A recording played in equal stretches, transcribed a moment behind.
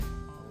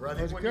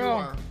Ready Let's when go. you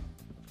are.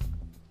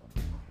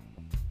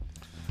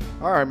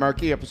 All right,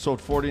 Marky,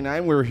 episode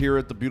 49. We're here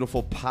at the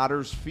beautiful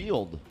Potter's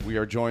Field. We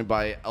are joined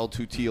by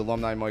L2T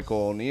alumni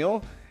Michael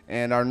O'Neill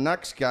and our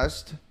next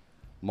guest,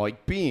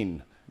 Mike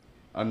Bean,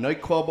 a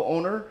nightclub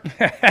owner,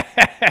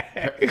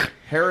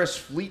 Harris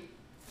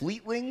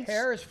Fleetlings.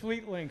 Harris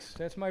Fleetlings.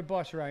 That's my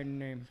bus riding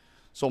name.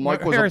 So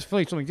Mike was Harris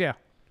Fleetlings, yeah.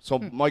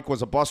 Mike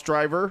was a bus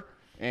driver,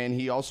 and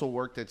he also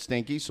worked at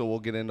Stinky. So we'll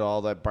get into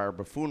all that bar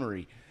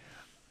buffoonery.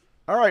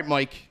 All right,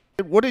 Mike.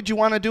 What did you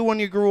want to do when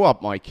you grew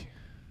up, Mike?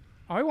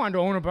 I wanted to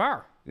own a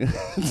bar.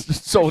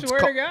 So it's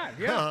Swear to God,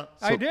 yeah,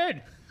 I So-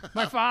 did.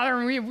 My father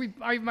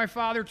and my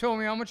father told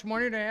me how much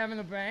money to have in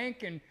the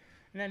bank, and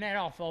then that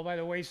all fell by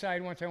the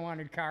wayside once I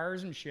wanted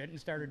cars and shit and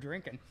started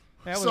drinking.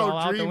 That was all So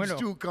out the dreams window.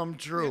 do come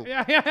true.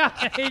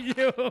 Yeah, they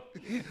do.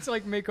 It's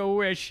like make a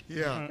wish.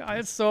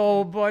 Yeah.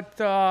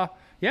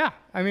 Yeah,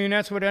 I mean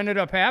that's what ended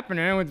up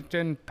happening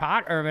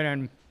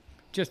and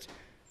just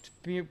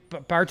be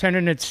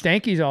bartending at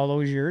Stanky's all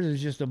those years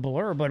is just a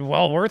blur, but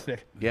well worth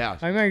it. Yeah.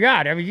 I mean,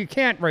 God, I mean you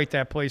can't write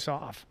that place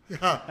off.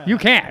 You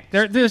can't.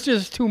 There's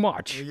just too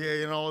much. Yeah,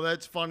 you know,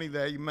 that's funny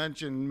that you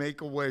mentioned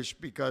Make-A-Wish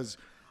because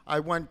I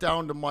went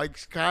down to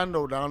Mike's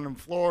condo down in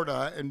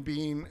Florida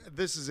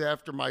this is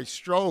after my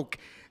stroke,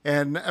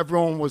 and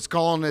everyone was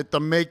calling it the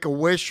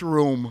Make-A-Wish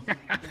room.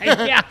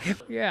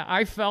 yeah.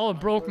 I fell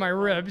and broke my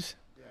ribs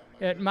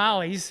at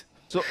Molly's.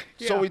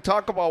 So we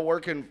talk about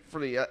working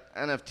for the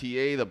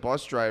NFTA, the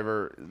bus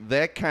driver.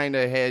 That kind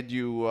of had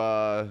you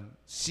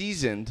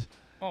seasoned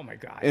Oh my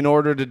God. in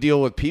order to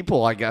deal with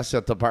people, I guess,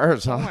 at the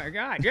bars, huh? Oh my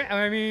God! Yeah,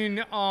 I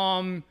mean,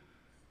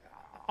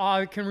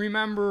 I can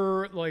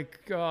remember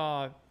like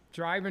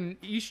driving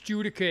East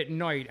Utica at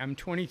night. I'm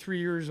 23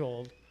 years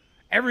old.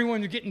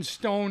 Everyone's getting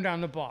stoned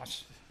on the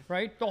bus,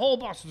 right? The whole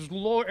bus is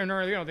loaded,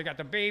 and they got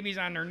the babies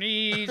on their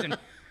knees,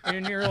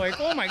 and you're like,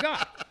 oh my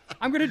God,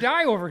 I'm gonna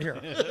die over here.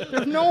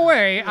 There's no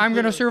way I'm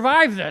gonna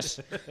survive this,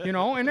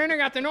 And then I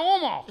got to know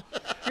them all.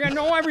 I got to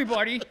know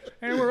everybody,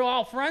 and we're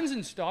all friends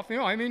and stuff.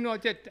 I mean,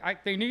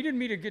 they needed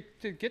me to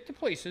get to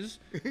places,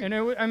 and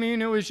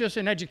it was just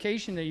an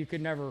education that you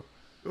could never.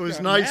 It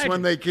was nice imagine.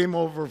 when they came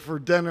over for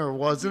dinner,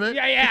 wasn't it?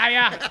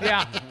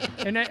 Yeah.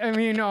 And I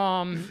mean,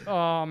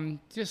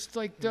 just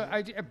like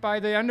by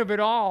the end of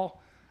it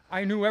all,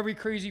 I knew every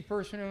crazy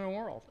person in the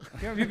world.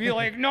 You'd be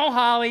like, "No,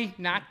 Holly,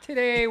 not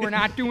today. We're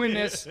not doing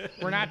this.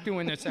 We're not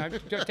doing this.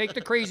 Take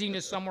the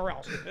craziness somewhere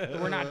else.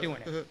 We're not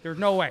doing it. There's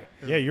no way."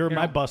 Yeah, you were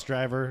my bus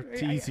driver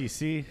to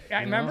ECC.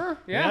 I remember.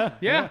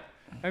 Yeah.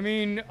 I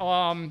mean,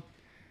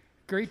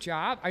 great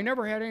job. I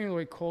never had any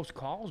like close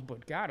calls,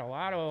 but God, a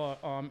lot of.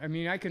 I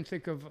mean, I can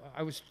think of.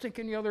 I was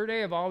thinking the other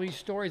day of all these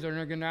stories that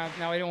are gonna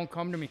now they don't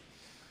come to me.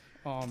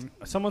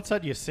 Someone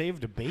said you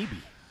saved a baby.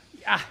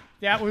 Yeah,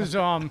 that was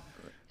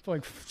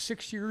like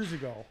 6 years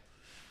ago,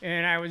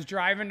 and I was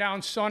driving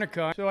down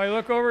Seneca. So I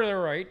look over to the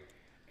right,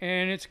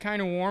 and it's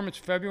kind of warm. It's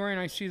February,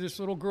 and I see this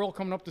little girl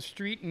coming up the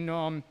street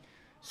in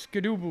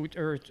skidoo boots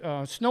or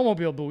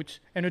snowmobile boots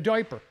and a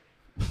diaper,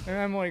 and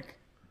I'm like,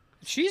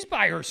 she's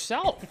by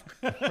herself,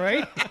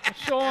 right?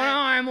 So now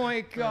I'm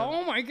like,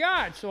 oh my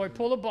God! So I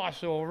pull the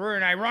bus over,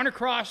 and I run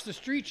across the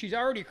street. She's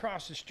already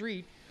across the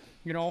street,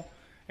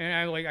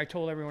 And I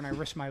told everyone I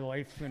risked my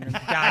life and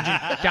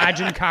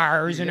dodging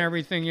cars and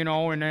everything,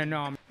 and then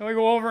I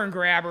go over and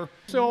grab her.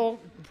 So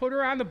put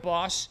her on the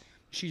bus.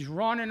 She's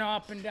running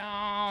up and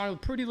down, a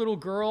pretty little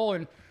girl,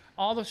 and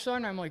all of a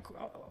sudden I'm like,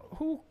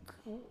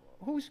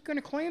 who's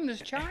gonna claim this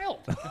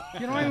child?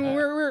 I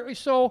mean,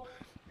 so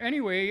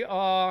anyway,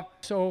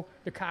 so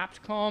the cops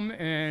come,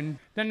 and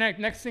then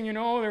next thing you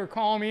know, they're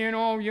calling me,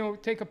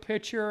 take a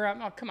picture.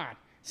 Oh, come on,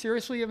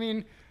 seriously? I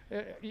mean.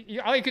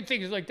 All you could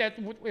think is like that.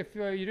 If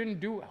you didn't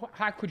do,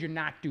 how could you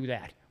not do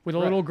that with a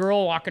little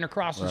girl walking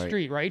across the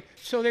street, right?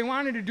 So they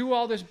wanted to do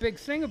all this big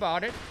thing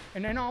about it,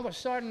 and then all of a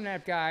sudden,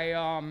 that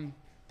guy,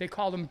 they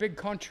called him Big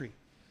Country.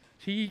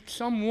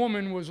 Some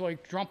woman was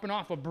like jumping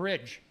off a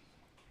bridge,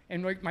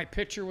 and like my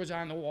picture was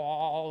on the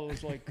wall. It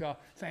was like,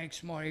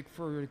 thanks, Mike,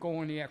 for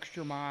going the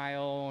extra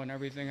mile and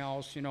everything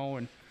else,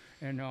 and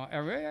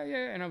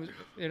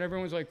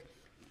everyone was like.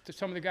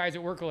 Some of the guys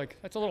at work are like,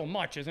 that's a little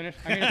much, isn't it?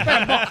 I mean,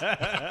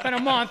 it's been a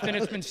month, and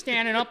it's been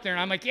standing up there,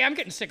 and I'm like, yeah, I'm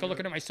getting sick of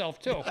looking at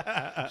myself, too.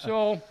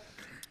 So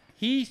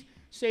he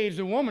saves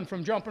a woman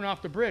from jumping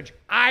off the bridge.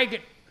 I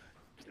get,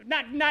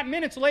 not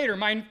minutes later,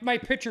 my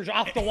picture's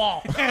off the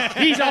wall.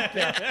 He's up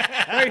there.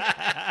 Right?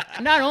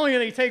 Not only do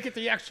they take it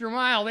the extra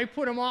mile, they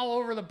put him all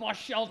over the bus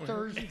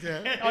shelters.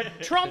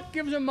 Trump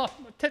gave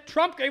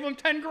him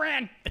 10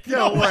 grand.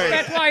 No way.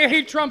 That's why I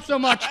hate Trump so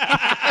much.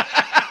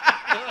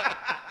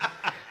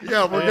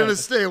 Yeah, we're going to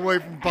stay away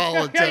from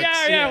politics.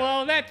 Yeah.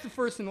 Well, that's the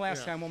first and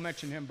last time we'll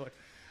mention him. But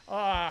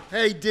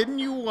Hey, didn't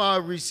you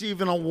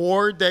receive an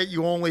award that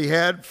you only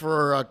had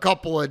for a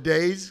couple of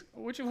days?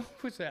 which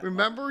was that?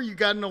 Remember, you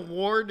got an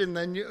award, and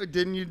then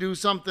didn't you do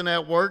something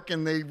at work,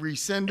 and they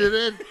rescinded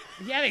it?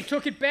 Yeah, they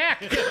took it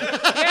back.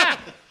 Yeah,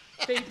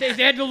 they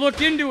had to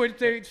look into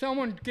it.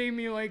 Someone gave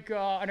me like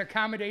an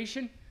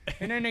accommodation.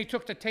 And then they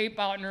took the tape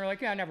out, and they're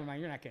like, yeah, never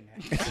mind, you're not getting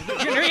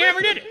that. You never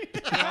did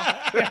it.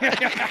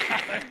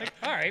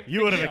 All right.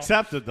 You would have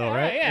accepted, though,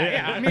 right?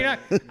 Yeah. I mean,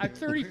 I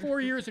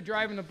 34 years of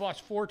driving the bus.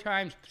 4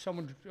 times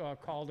someone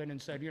called in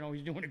and said,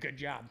 he's doing a good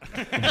job.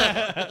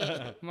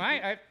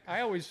 I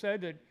always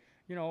said that,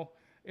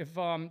 if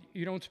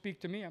you don't speak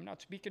to me, I'm not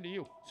speaking to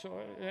you. So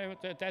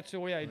that's the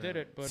way I did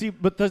it. But See,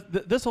 but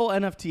this whole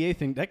NFTA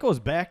thing, that goes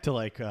back to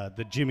like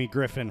the Jimmy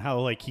Griffin, how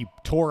like he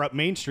tore up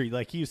Main Street,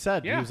 like you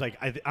said. Yeah. He was like,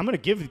 I'm going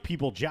to give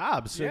people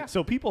jobs. Yeah.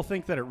 So people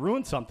think that it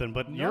ruined something,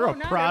 but you're a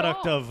not at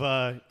product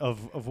all.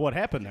 of what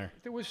happened there.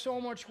 there was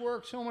so much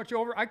work, so much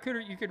over.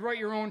 You could write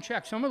your own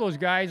check. Some of those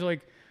guys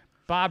like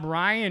Bob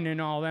Ryan and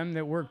all them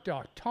that worked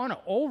a ton of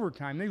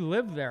overtime, they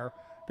lived there.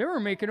 They were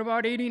making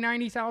about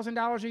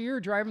 $80,000-$90,000 a year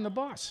driving the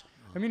bus.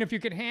 I mean, if you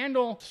could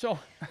handle, so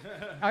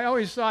I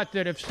always thought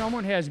that if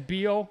someone has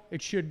BO,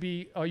 it should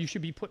be, you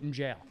should be put in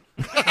jail.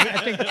 I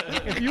think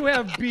if you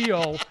have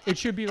BO, it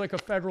should be like a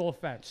federal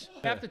offense.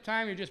 Half the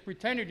time you just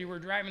pretended you were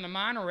driving the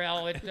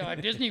monorail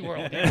at Disney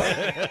World.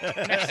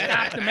 That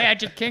stopped the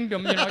Magic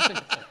Kingdom,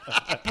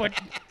 But,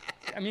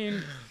 I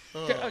mean,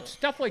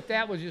 stuff like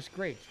that was just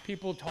great.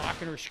 People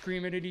talking or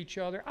screaming at each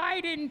other. I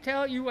didn't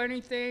tell you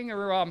anything,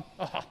 or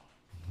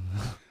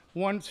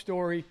one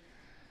story.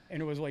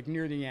 And it was like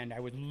near the end.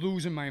 I was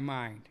losing my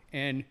mind.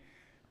 And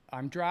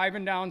I'm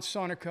driving down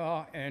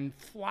Seneca and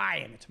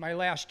flying. It's my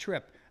last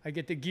trip. I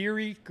get the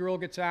Geary. Girl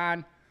gets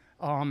on.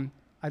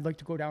 I'd like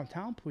to go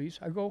downtown, please.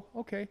 I go,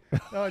 okay.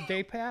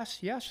 Day pass?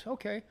 Yes,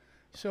 okay.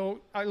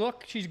 So I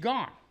look, she's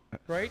gone,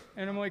 right?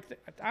 And I'm like,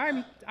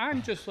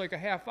 I'm just like a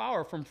half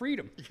hour from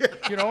freedom,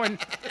 And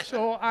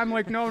so I'm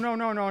like,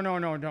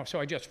 no. So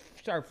I just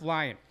start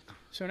flying.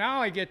 So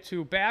now I get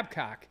to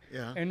Babcock,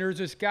 and there's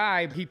this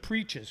guy, he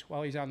preaches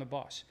while he's on the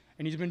bus.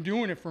 And he's been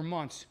doing it for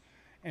months.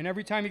 And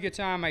every time he gets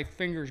on, my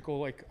fingers go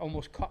like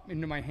almost cut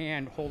into my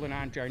hand, holding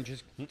on, trying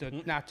just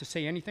not to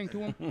say anything to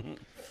him.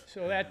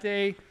 So that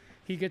day,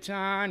 he gets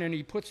on and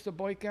he puts the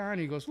bike on.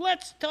 He goes,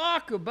 let's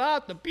talk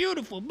about the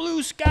beautiful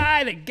blue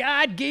sky that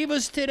God gave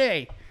us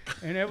today.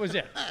 And that was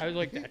it. I was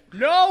like,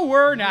 no,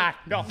 we're not.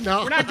 No,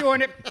 we're not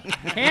doing it.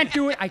 Can't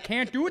do it. I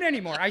can't do it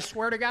anymore. I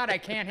swear to God, I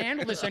can't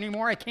handle this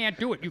anymore. I can't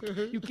do it.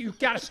 You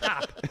got to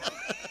stop.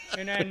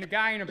 And then the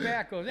guy in the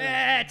back goes,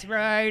 that's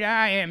right.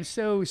 I am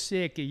so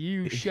sick of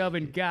you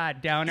shoving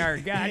God down our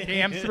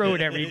goddamn throat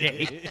every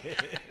day.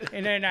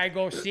 And then I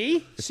go,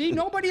 see,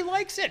 nobody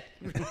likes it,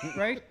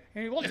 right?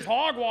 And he goes, it's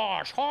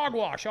hogwash,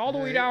 all the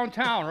way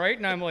downtown, right?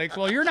 And I'm like,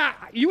 well,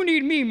 you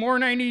need me more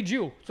than I need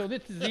you. So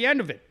this is the end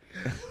of it,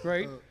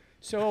 right?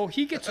 So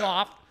he gets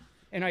off,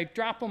 and I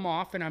drop him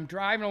off, and I'm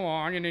driving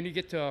along, and then you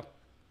get to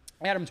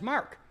Adams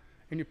Mark.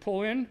 And you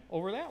pull in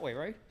over that way,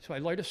 right? So I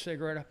light a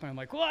cigarette up, and I'm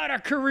like, what a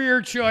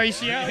career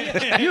choice. You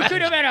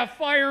could have been a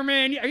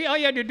fireman. All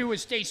you had to do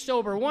was stay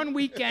sober one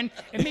weekend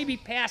and maybe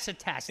pass a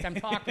test. I'm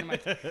talking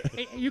about,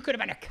 you could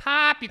have been a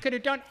cop. You could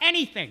have done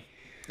anything.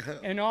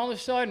 And all of a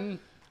sudden,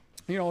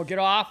 get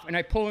off, and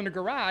I pull in the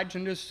garage,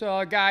 and this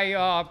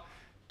guy,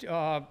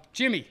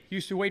 Jimmy,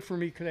 used to wait for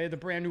me because I had the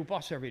brand new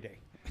bus every day.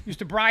 Used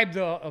to bribe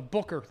the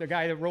booker, the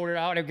guy that wrote it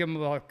out. I'd give him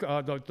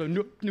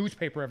the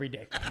newspaper every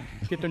day.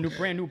 Get the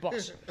brand new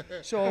bus.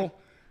 So,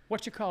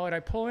 I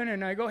pull in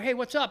and I go, hey,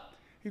 what's up?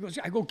 He goes,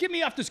 get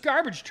me off this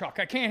garbage truck.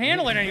 I can't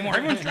handle it anymore.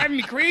 Everyone's driving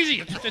me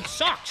crazy. It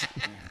sucks.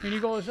 And he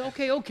goes,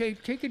 okay,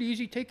 take it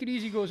easy.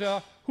 He goes,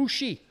 who's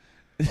she?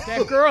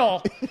 That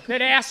girl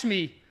that asked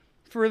me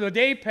for the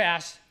day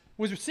pass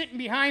was sitting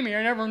behind me.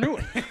 I never knew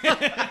it.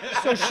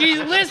 So she's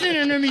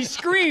listening to me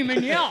scream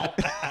and yell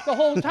the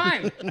whole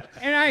time.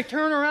 And I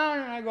turn around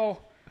and I go,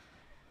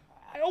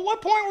 at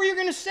what point were you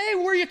going to say,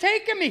 where are you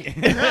taking me?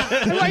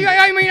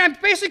 I mean,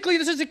 basically,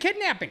 this is a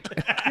kidnapping.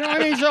 You know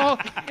what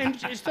I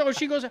mean? So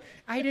she goes,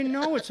 I didn't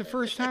know. It's the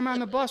first time on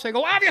the bus. I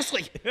go,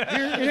 obviously.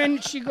 And then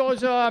she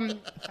goes, I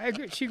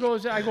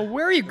go,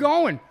 where are you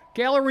going?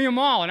 Galleria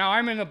Mall. Now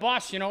I'm in the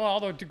bus, in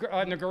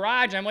the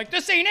garage. I'm like,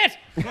 this ain't it.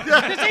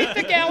 This ain't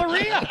the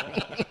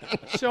Galleria.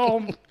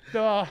 So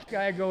the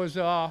guy goes,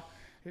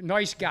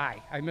 nice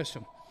guy. I miss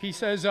him. He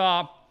says,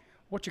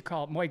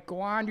 Mike,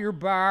 go on to your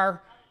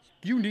bar.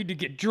 You need to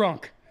get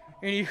drunk.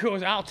 And he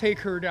goes, I'll take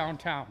her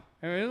downtown.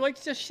 I mean, like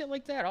just shit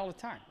like that all the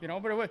time,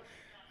 But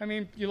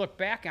you look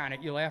back on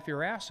it, you laugh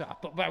your ass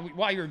off. But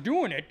while you're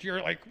doing it,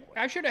 you're like,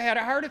 I should have had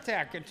a heart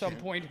attack at some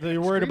point. You're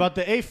worried about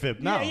the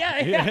AFib now.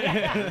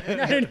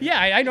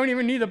 Yeah, I don't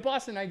even need the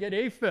bus, and I get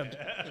AFib.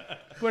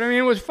 But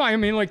it was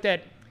fun. Like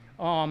that,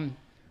 Paul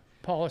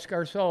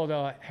Escarcel,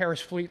 the Harris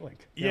Fleet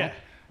Link.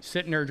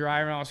 Sitting there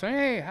driving, I was saying,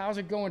 hey, how's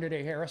it going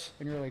today, Harris?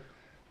 And you're like,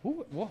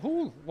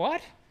 who,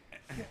 what?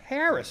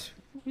 Harris.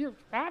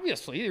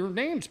 Obviously, your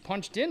name's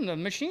punched in the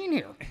machine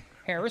here.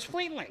 Harris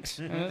Fleet Links.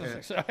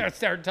 So I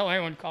started telling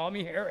everyone, call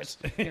me Harris.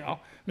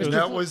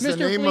 That was the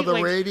name of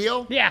the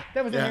radio? Yeah,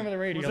 that was the name of the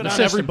radio. Was it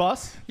on every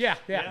bus? Yeah.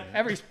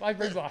 Every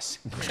bus.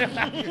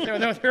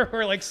 There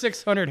were like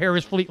 600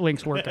 Harris Fleet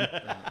Links working.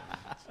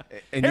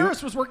 And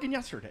Harris was working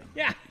yesterday.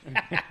 Yeah.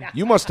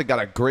 You must have got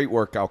a great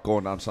workout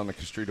going down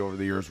Seneca Street over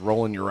the years,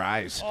 rolling your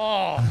eyes.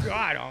 Oh,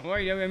 God.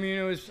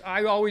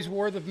 I always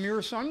wore the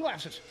mirror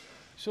sunglasses.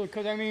 So,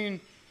 because,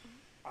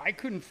 I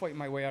couldn't fight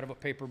my way out of a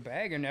paper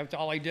bag, and that's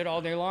all I did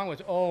all day long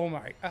was, oh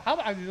my.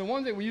 The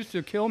ones that used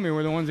to kill me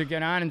were the ones that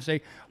get on and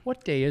say,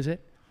 what day is it?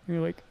 And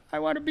you're like, I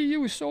want to be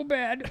you so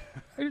bad.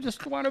 I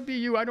just want to be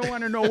you. I don't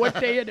want to know what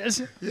day it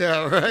is.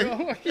 Yeah,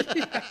 right.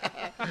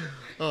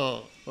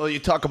 Yeah. Well, you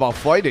talk about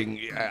fighting.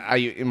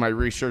 In my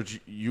research,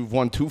 you've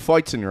won 2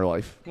 fights in your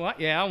life. Well,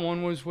 yeah,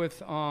 one was with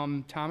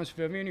Thomas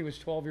Vivian. He was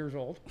 12 years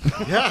old.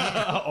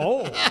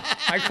 Oh,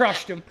 I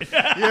crushed him.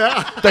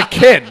 The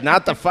kid,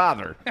 not the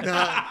father.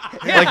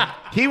 Like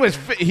he was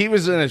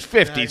in his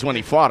 50s when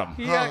he fought him.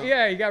 He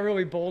got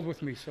really bold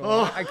with me, so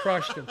I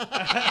crushed him.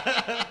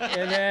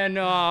 And then,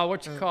 Al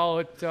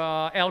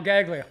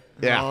Gaglia.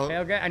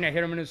 Yeah. And I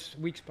hit him in his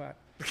weak spot,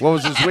 What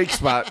was his weak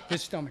spot?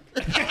 his stomach.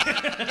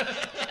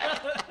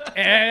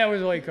 And that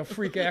was like a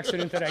freak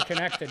accident that I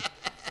connected.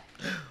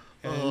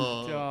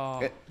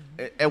 And,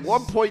 At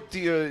what point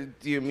do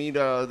you meet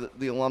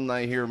the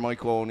alumni here,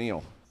 Michael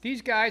O'Neill?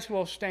 these guys,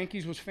 well,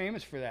 Stanky's was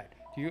famous for that.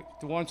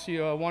 Once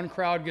the one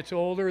crowd gets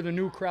older, the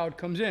new crowd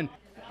comes in.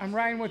 I'm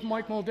riding with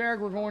Mike Mulderg.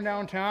 We're going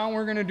downtown.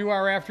 We're going to do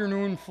our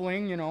afternoon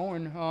fling,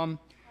 and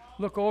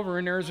look over,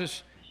 and there's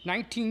this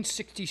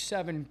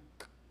 1967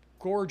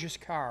 gorgeous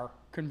car,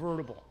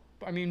 convertible.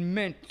 I mean,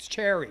 mint,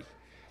 cherry.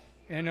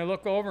 And I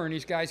look over, and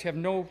these guys have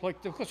it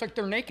looks like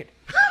they're naked.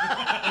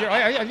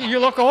 You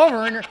look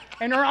over,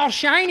 and they're all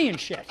shiny and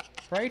shit,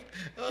 right?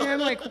 And I'm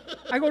like,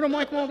 I go to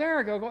Mike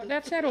Mulderg. I go,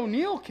 that's that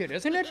O'Neill kid,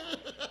 isn't it?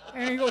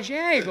 And he goes,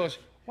 yeah. He goes,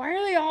 why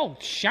are they all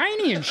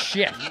shiny and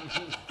shit?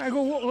 I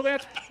go, well,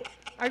 that's...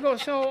 I go,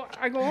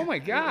 oh my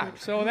God.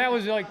 So that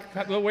was like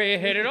the way I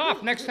hit it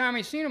off. Next time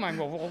I seen him, I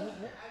go, well,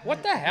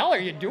 what the hell are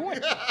you doing?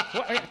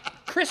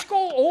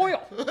 Crisco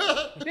oil.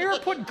 They were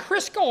putting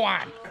Crisco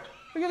on.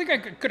 I think I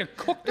could have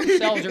cooked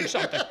themselves or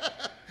something.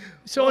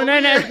 So, and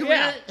then,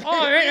 yeah.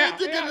 Oh,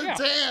 yeah. A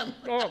tan.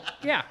 Oh,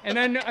 yeah. And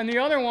then and the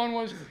other one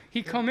was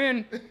he come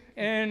in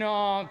and,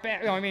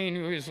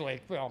 he was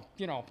like, well,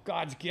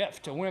 God's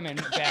gift to women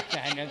back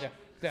then, and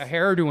the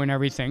hairdo and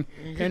everything.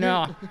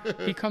 And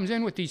he comes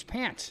in with these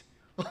pants.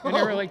 And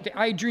they were like the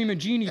I Dream of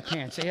Genie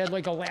pants. They had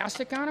like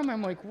elastic on them.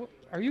 I'm like,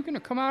 are you going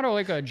to come out of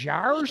like a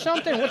jar or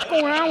something? What's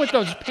going on with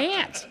those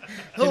pants?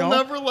 He'll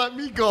never let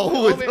me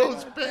go with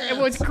those pants. It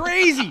was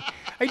crazy.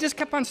 I just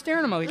kept on staring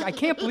at him. I'm like, I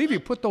can't believe you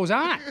put those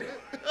on.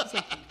 It's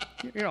like,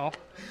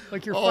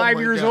 like you're 5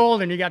 years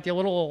old and you got the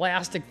little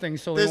elastic thing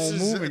so they won't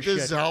move and shit.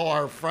 This is how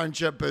our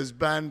friendship has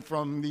been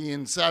from the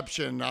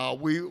inception.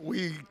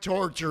 We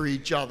torture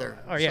each other.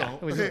 Oh, yeah. So,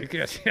 it was really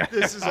good.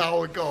 this is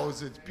how it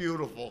goes. It's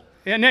beautiful.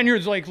 And then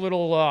there's like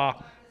little,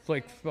 what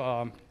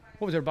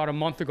was it, about a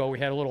month ago we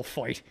had a little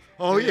fight.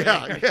 Oh,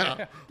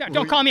 yeah.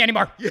 Don't call me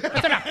anymore.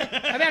 That's enough.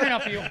 I've had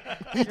enough of you.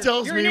 He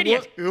tells You're an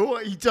idiot.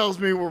 He tells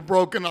me we're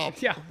broken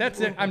up. Yeah, that's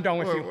it. I'm done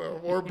with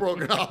you. We're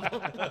broken up.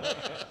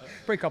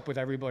 Break up with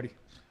everybody.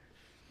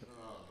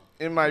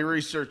 In my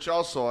research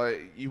also,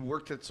 you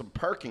worked at some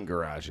parking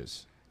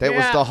garages. That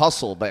was Yeah. the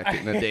hustle back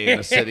in the day in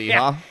the city,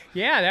 huh?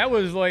 Yeah, that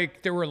was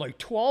like, there were like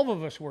 12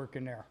 of us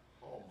working there.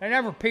 I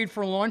never paid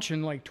for lunch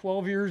in like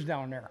 12 years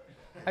down there.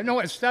 I know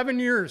it's 7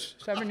 years.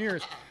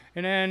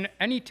 And then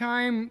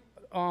anytime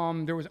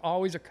there was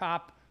always a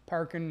cop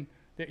parking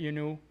that you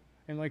knew.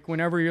 And like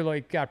whenever you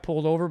like got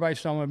pulled over by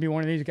someone, it'd be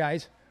one of these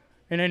guys.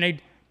 And then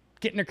they'd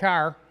get in the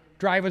car,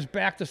 drive us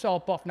back to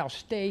South Buff. Now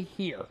stay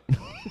here.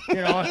 We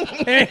don't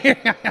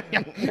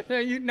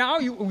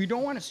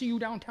want to see you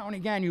downtown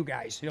again, you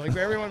guys. Like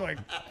everyone like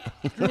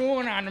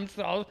drooling on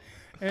themselves.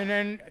 And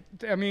then,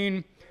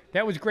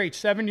 that was great.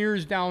 7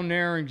 years down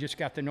there and just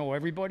got to know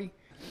everybody.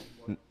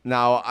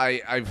 Now,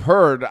 I've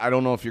heard, I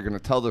don't know if you're going to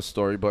tell this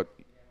story, but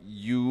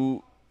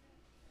you're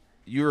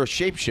a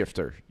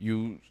shapeshifter.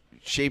 You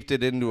shaped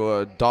it into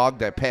a dog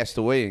that passed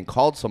away and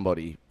called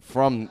somebody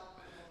from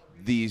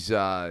these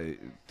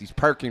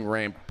parking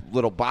ramp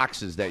little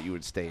boxes that you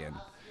would stay in.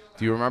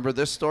 Do you remember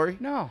this story?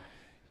 No.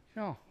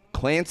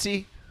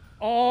 Clancy?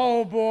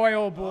 Oh boy.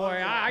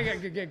 I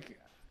could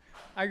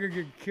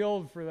get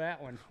killed for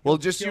that one. Well,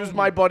 just use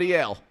my buddy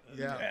Al.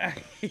 Yeah.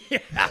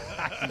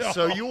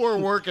 So you were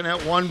working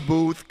at one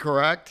booth,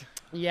 correct?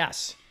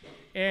 Yes.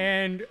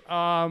 And,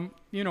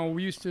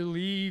 we used to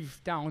leave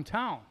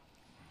downtown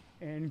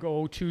and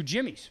go to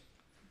Jimmy's.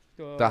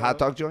 The hot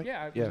dog joint?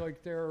 Yeah, it was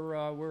like there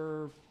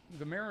where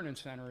the Marinan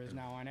Center is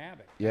now on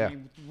Abbott. Yeah.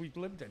 We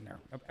lived in there.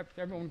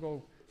 Everyone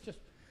go just...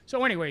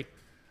 So anyway,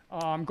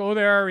 go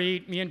there,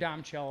 eat, me and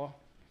Dom Cello,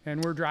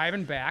 and we're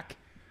driving back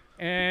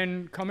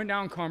and coming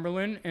down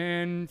Cumberland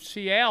and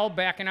see Al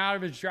backing out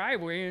of his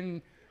driveway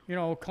and,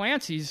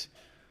 Clancy's...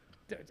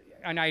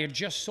 And I had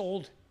just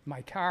sold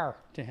my car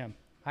to him.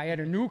 I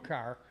had a new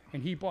car,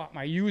 and he bought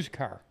my used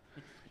car.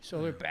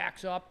 So it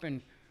backs up,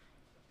 and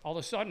all of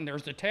a sudden,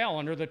 there's the tail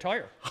under the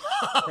tire,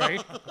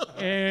 right?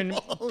 And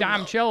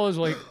Dom Cello's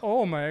like,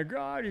 oh, my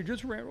God, he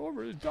just ran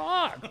over his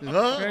dog.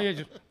 And he's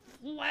just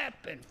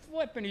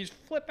flipping. He's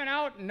flipping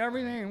out and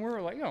everything. And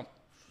we're like,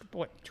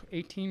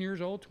 18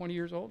 years old, 20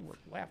 years old. We're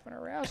laughing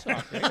our ass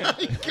off. Right?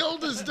 He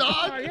killed his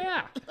dog? Oh,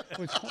 yeah. It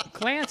was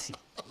Clancy.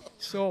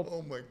 So,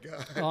 oh, my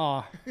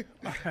God.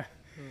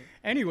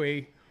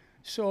 anyway,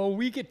 So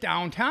we get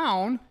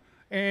downtown,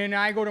 and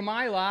I go to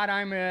my lot.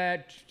 I'm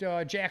at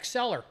Jack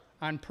Seller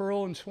on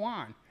Pearl and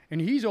Swan, and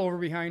he's over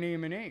behind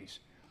A&A's,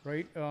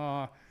 right?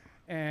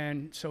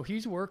 And so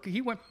he's working.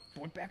 He went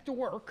back to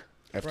work.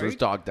 After his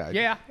dog died.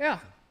 Yeah, yeah.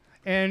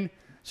 And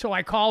so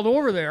I called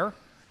over there,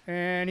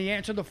 and he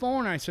answered the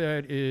phone. I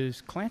said,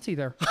 "Is Clancy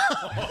there?"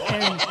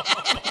 And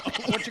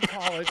what you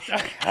call it?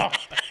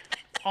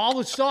 All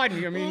of a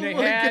sudden, I mean, they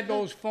had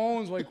those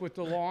phones like with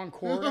the long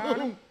cord on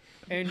them,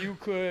 and you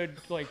could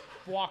like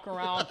walk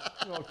around,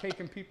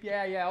 taking people.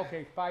 Yeah,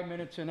 okay, 5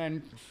 minutes,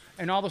 and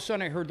all of a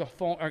sudden I heard the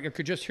phone. I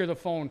could just hear the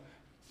phone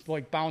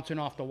like bouncing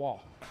off the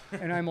wall,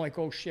 and I'm like,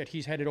 oh shit,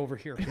 he's headed over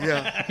here.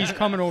 Yeah. He's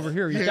coming over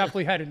here. He's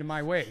definitely headed to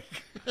my way,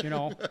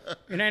 And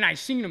then I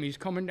seen him. He's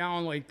coming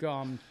down like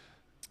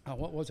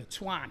what was it,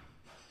 Swan?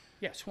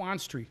 Yeah, Swan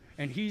Street,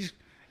 and he's.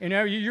 And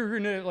now you're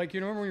gonna like,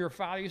 remember when your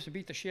father used to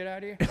beat the shit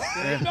out of you?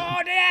 Like, no,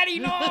 Daddy,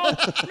 no,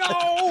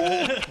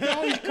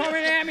 he's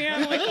coming at me.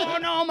 I'm like, oh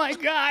no, my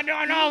God,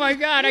 no, my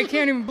God, I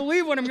can't even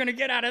believe what I'm gonna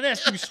get out of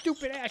this. You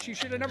stupid ass, you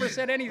should have never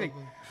said anything.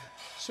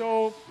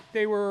 So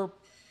they were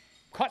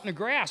cutting the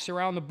grass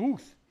around the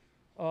booth.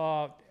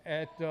 You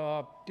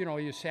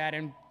sat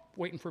in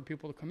waiting for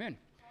people to come in.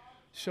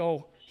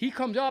 So he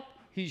comes up.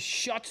 He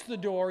shuts the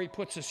door, he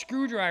puts a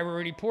screwdriver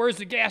in, he pours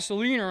the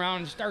gasoline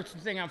around and starts the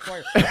thing on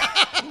fire.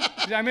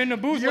 'Cause I'm in the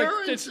booth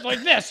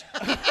like this.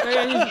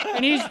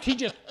 And he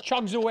just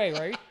chugs away,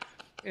 right?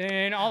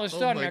 And all of a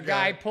sudden, a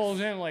guy pulls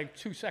in like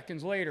 2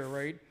 seconds later,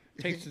 right?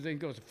 Takes the thing,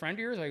 goes, "A friend of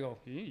yours?" I go,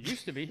 "He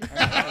used to be."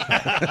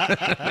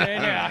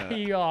 And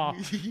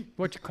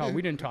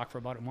we didn't talk for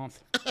about a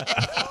month.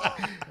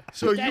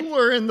 So you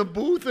were in the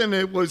booth and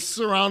it was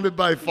surrounded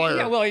by fire.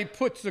 Yeah, well, he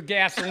puts the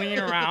gasoline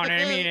around,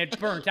 and I mean, it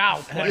burnt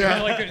out. But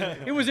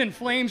it was in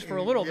flames for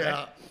a little bit.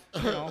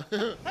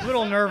 A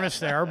little nervous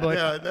there, but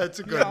Yeah, that's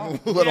a good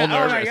move. Little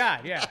nervous. Oh my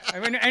God, yeah. I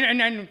mean, and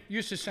then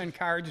used to send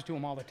cards to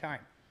him all the time.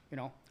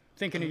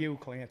 Thinking of you,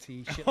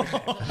 Clancy. Shit like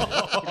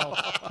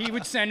that. He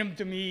would send them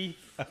to me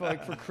for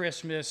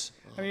Christmas.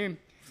 I mean,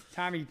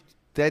 Tommy,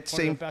 one of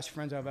the best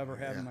friends I've ever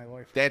had in my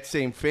life. That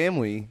same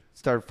family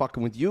started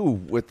fucking with you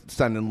with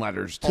sending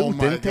letters too, Oh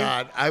my didn't they?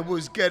 God! I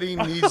was getting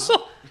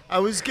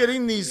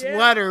these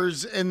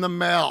letters in the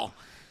mail,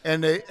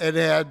 and it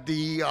had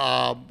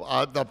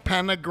the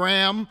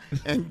pentagram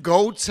and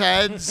goats'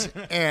 heads,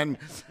 and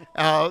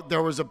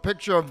there was a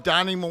picture of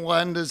Donnie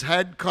Melenda's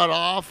head cut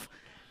off,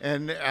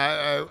 and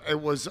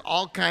it was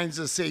all kinds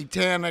of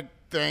satanic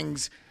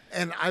things,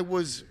 and I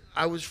was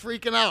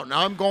freaking out.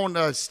 Now I'm going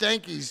to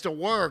Stanky's to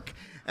work,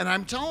 and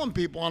I'm telling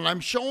people, and I'm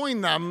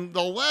showing them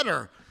the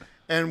letter,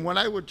 and when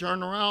I would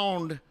turn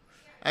around,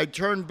 I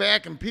turned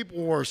back, and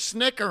people were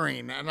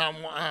snickering, and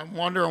I'm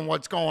wondering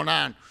what's going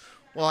on.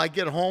 Well, I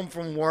get home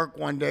from work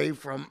one day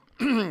from,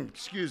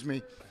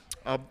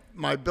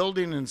 my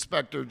building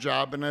inspector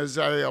job, and as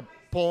I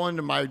pull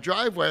into my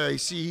driveway, I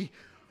see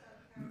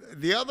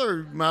the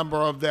other member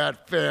of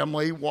that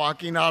family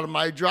walking out of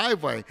my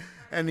driveway.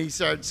 And he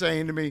started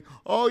saying to me,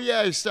 "Oh,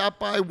 yeah, I stopped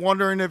by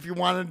wondering if you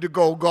wanted to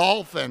go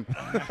golfing."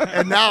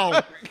 And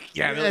now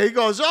he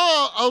goes,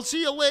 "Oh, I'll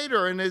see you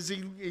later." And as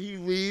he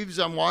leaves,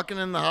 I'm walking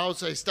in the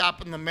house. I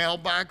stop in the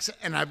mailbox,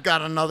 and I've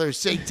got another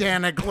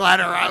satanic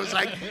letter. I was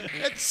like,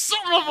 "It's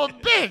son of a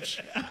bitch."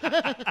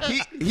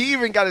 He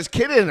even got his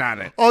kid in on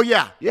it. Oh,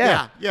 yeah.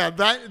 Yeah.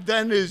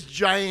 Then his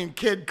giant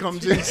kid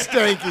comes in,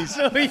 Stanky's.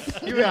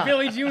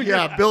 Billy Jr.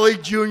 Yeah, Billy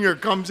Jr.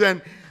 comes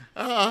in.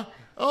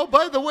 Oh,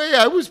 by the way,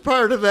 I was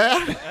part of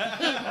that.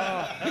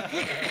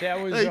 That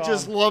was. They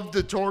just loved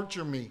to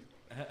torture me.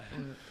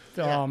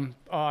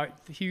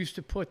 He used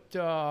to put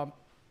the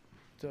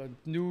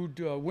nude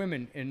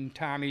women in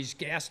Tommy's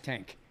gas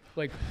tank.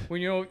 Like when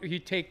you'd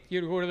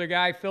go to the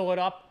guy, fill it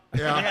up.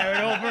 Yeah. And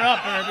it would open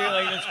up, and it'd be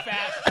like this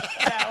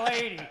fat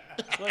lady,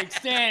 like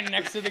standing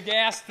next to the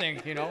gas thing,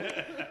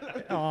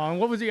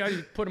 What was he?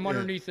 Put him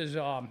underneath his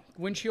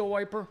windshield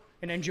wiper.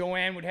 And then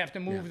Joanne would have to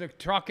move the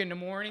truck in the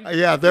morning.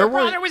 Yeah, Your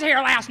brother was here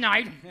last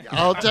night.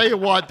 I'll tell you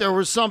what, there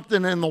was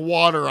something in the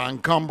water on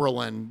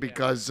Cumberland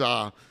because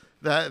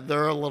that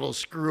they're a little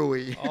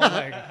screwy. Oh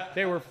my God,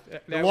 they were.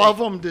 Love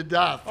them to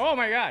death. Oh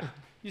my God,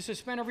 used to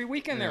spend every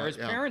weekend there. His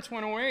yeah. parents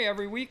went away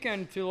every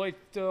weekend to like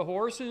the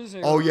horses.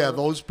 And Oh yeah,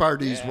 those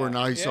parties were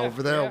nice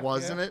over there,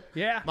 wasn't it?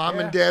 Yeah. Mom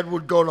and Dad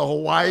would go to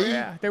Hawaii,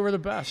 Yeah, they were the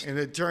best. and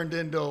it turned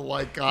into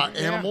like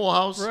Animal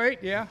House. Right?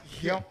 Yeah.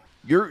 Yeah.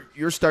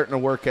 You're starting to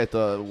work at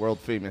the world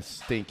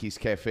famous Stanky's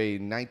Cafe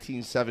in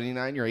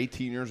 1979. You're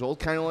 18 years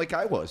old, kind of like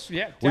I was.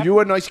 Yeah, Were you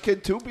a nice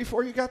kid too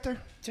before you got there?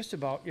 Just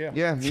about. Yeah.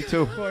 Yeah, me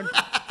too. But,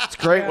 It's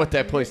great what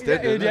that place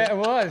did. Didn't it? It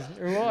was.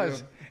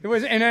 It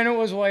was, and then it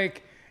was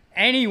like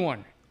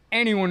anyone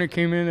that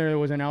came in there that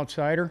was an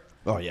outsider.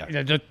 Oh yeah.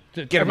 Get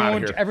him out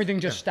of here. Everything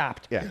just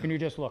stopped. Yeah. And you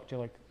just looked. You're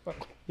like,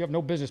 you have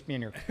no business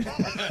being here.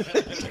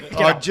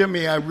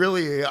 Jimmy, I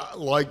really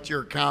liked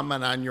your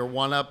comment on your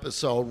one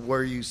episode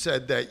where you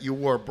said that you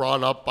were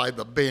brought up by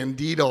the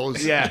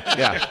Banditos.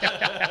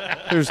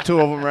 Yeah. There's two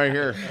of them right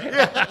here.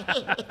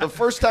 The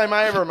first time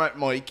I ever met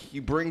Mike, he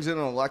brings in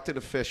an elected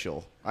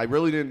official. I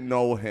really didn't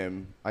know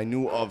him. I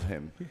knew of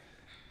him.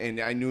 and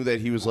I knew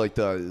that he was like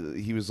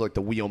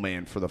the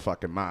wheelman for the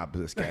fucking mob.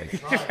 This guy,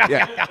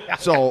 yeah.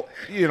 So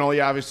you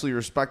obviously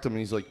respect him. And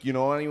he's like, you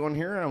know anyone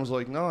here? And I was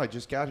like, no, I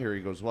just got here.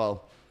 He goes,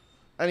 well,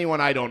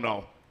 anyone I don't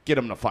know, get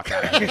him the fuck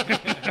out of here.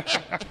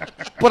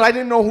 But I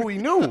didn't know who he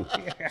knew,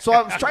 so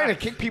I was trying to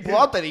kick people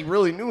out that he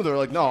really knew. They're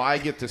like, no, I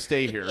get to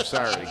stay here.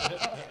 Sorry.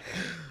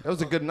 That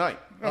was a good night.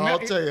 I'll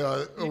tell you,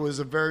 it was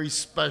a very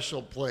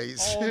special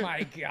place. Oh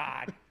my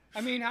God!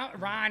 I mean,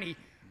 Ronnie.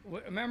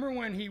 Remember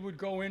when he would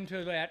go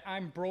into that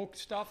I'm broke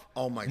stuff?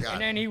 Oh my God!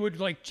 And then he would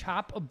like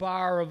chop a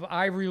bar of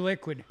Ivory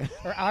liquid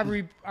or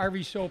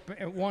Ivory soap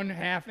at one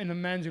half in the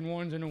men's and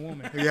one's in the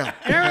woman. Yeah.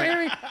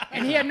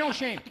 And he had no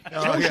shame.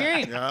 No yeah.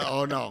 shame. Yeah.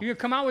 Oh no. You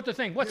come out with the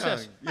thing. What's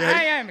this? Yeah.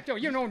 I am.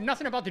 You know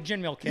nothing about the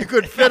gin mill kid. You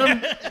could fit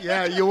them.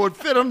 Yeah, you would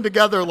fit them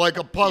together like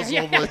a puzzle.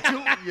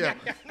 Yeah.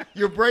 But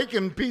you're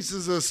breaking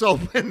pieces of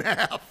soap in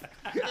half.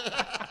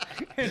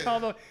 And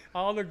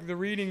all the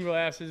reading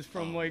glasses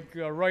from like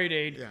Rite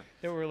Aid, Yeah.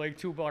 they were like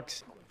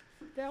 $2.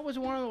 That was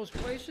one of those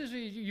places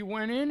you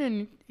went in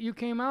and you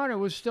came out. It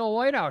was still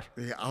light out.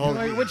 Yeah. You're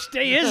like, which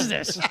day is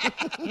this?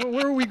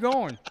 Where are we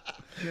going?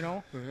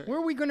 Where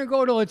are we going to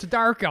go till it's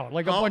dark out,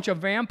 like a bunch of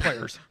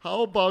vampires?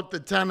 How about the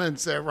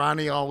tenants that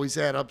Ronnie always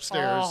had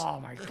upstairs? Oh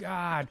my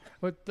God!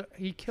 But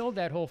he killed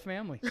that whole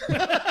family.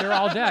 They're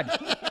all dead,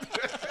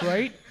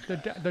 right?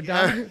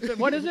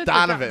 What is it?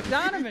 Donovan.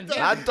 Donovan.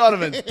 Yeah. Not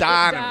Donovan.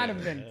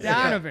 Donovan.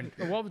 Donovan.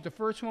 What was the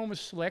first one? Was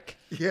Slick,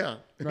 Yeah.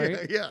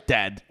 Right? Yeah.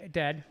 Dead.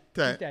 dead.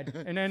 Dead. He's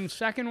dead. And then the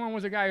second one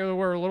was a guy who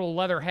wore a little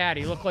leather hat.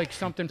 He looked like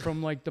something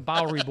from like the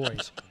Bowery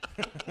Boys.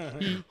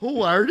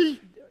 Who,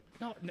 Artie?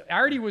 No,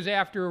 Artie was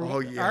after. Oh,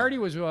 yeah. Artie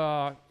was.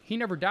 He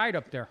never died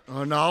up there.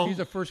 Oh no. He's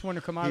the first one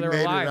to come out He of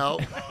there made alive.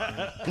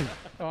 it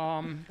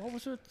out. What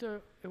was it?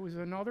 It was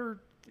another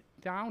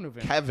down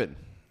event. Kevin.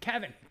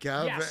 Kevin.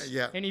 Kevin, Yes.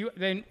 yeah.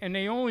 And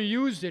they only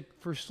used it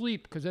for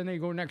sleep because then they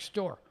go next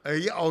door.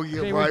 Yeah, oh, yeah,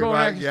 They right, would go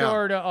right, next yeah.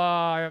 door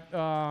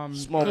to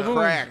Smoke Lagoon.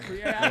 crack.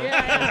 Yeah.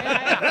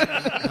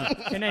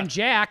 And then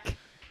Jack.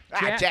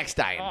 Jack's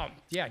dying.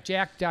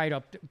 Jack died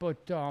up.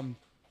 But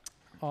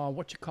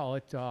what you call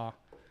it?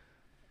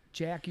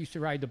 Jack used to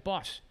ride the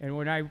bus, and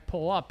when I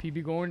pull up, he'd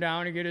be going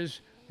down to get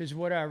his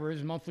whatever,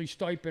 his monthly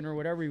stipend or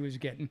whatever he was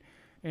getting.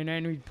 And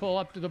then he'd pull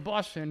up to the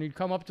bus, and he'd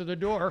come up to the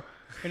door,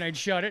 and I'd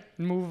shut it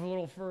and move a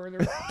little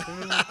further.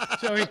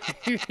 So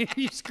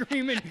he's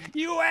screaming,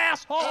 "You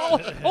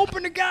asshole!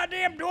 Open the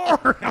goddamn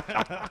door!"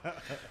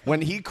 When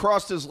he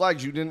crossed his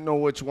legs, you didn't know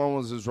which one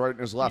was his right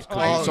and his left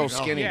because he's so no.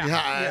 skinny. Yeah.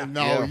 Yeah,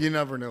 no, Yeah. you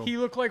never knew. He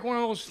looked like one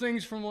of those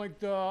things from like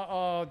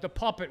the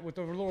puppet with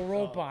the little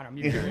rope on him.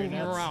 You could move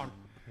him around.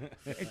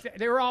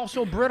 They were all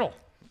so brittle.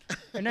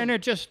 And then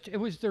it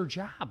was their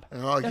job.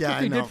 Oh, That's yeah, what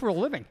I they know. did for a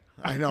living.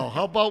 I know.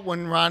 How about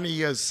when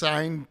Ronnie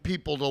assigned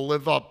people to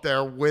live up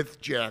there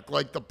with Jack,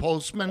 like the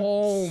postman?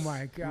 Oh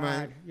my God!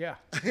 Man. Yeah.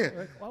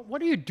 Like,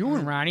 what are you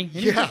doing, Ronnie?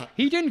 And Yeah.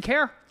 He didn't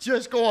care.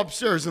 Just go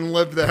upstairs and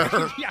live there.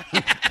 Yeah.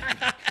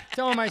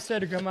 Tell him I said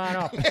to come on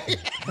up.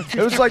 It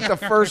was like the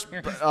first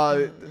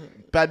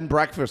bed and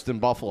breakfast in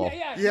Buffalo.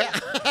 Yeah.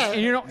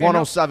 And, you know,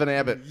 107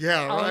 Abbott.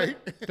 Yeah,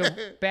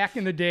 right. back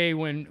in the day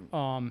when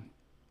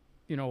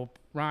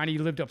Ronnie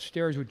lived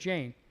upstairs with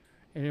Jane,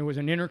 and there was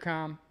an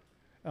intercom.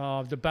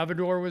 The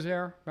Belvedere was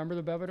there. Remember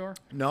the Belvedere?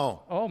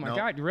 No. Oh my no.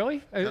 God,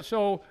 really?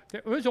 So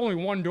there was only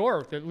one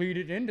door that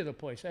leaded into the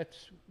place.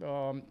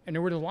 And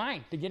there was a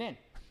line to get in.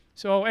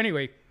 So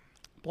anyway,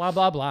 blah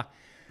blah blah.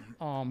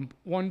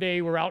 One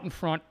day we're out in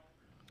front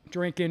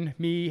drinking.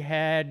 Me,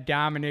 Head,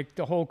 Dominic,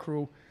 the whole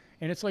crew,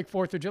 and it's like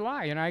 4th of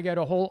July, and I get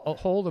a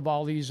hold of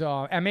all these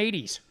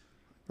M80s,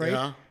 right?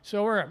 Yeah.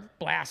 So we're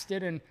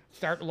blasted and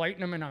start lighting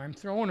them, and I'm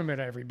throwing them at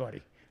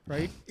everybody,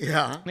 right?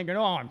 Yeah. Thinking,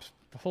 oh, I'm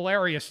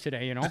hilarious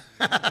today, you know.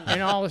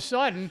 And all of a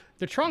sudden,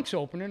 the trunk's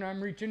open, and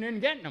I'm reaching in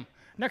and getting them.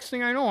 Next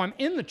thing I know, I'm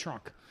in the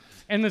trunk,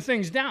 and the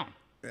thing's down.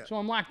 Yeah. So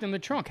I'm locked in the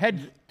trunk.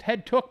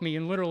 Head took me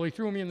and literally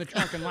threw me in the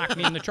trunk and locked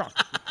me in the trunk,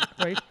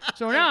 right?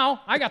 So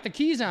now I got the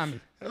keys on me.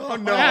 Oh,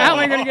 no. How am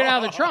I going to get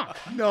out of the trunk?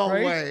 No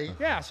right? way.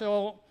 Yeah,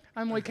 so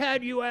I'm like,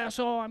 Head, you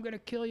asshole, I'm going to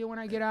kill you when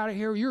I get out of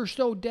here. You're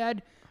so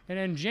dead. And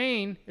then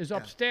Jane is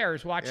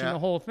upstairs watching the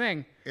whole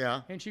thing.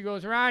 Yeah. And she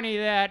goes, Ronnie,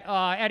 that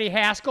Eddie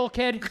Haskell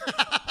kid,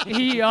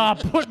 he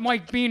put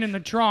Mike Bean in the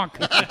trunk.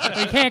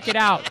 He can't get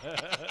out.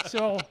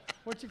 So,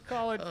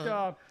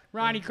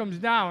 Ronnie comes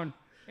down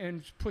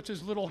and puts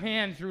his little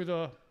hand through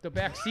the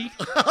back seat.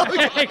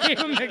 I gave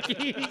him the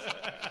keys.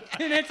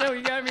 And that's how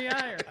he got me out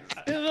of here.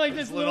 It was like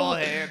this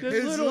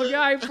little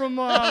guy from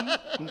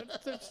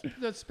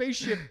the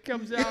spaceship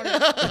comes out.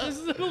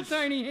 This little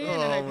tiny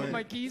hand, and I put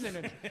my keys in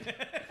it.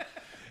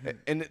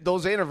 And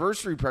those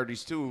anniversary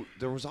parties too.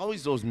 There was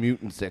always those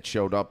mutants that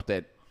showed up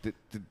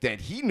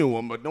that he knew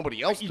them, but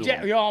nobody else knew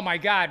them. Oh my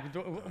God!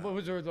 What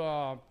was there?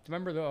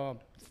 Remember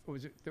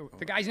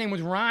the guy's name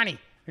was Ronnie,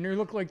 and they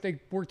looked like they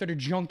worked at a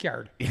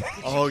junkyard.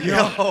 Oh,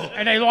 yeah.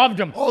 And I loved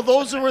him. Oh,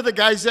 those were the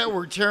guys that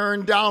were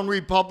tearing down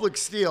Republic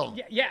Steel.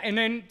 Yeah, and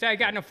then I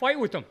got in a fight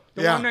with them.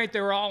 The one night they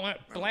were all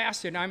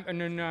blasted,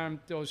 and then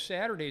those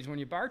Saturdays when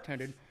you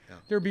bartended,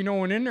 there'd be no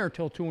one in there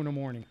till 2 in the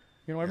morning.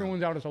 You know,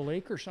 everyone's out at the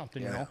lake or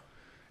something, you know.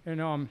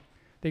 And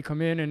they come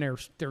in and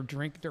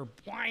they're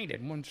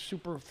blinded. One's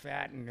super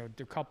fat, and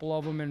a couple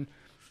of them, and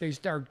they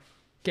start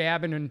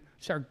gabbing and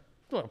start,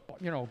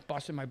 you know,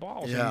 busting my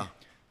balls. Yeah.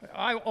 And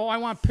I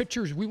want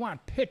pictures. We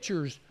want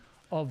pictures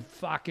of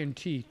fucking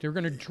teeth. They're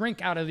gonna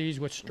drink out of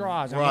these with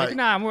straws. I'm Right. like,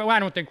 nah, I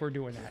don't think we're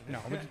doing that. No,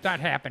 it's not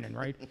happening,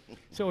 right?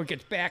 So it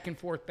gets back and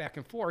forth, back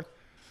and forth.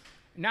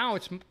 Now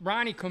it's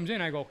Ronnie comes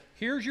in. I go,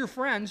 here's your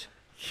friends.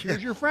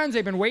 Here's your friends.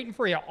 They've been waiting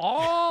for you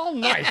all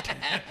night,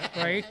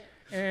 right?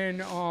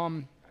 And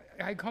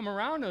I come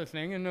around to the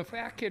thing, and the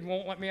fat kid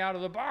won't let me out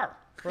of the bar,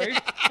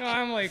 right? So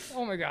I'm like,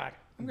 oh my God,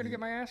 I'm gonna get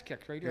my ass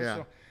kicked, right? Yeah.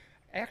 So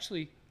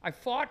actually, I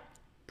fought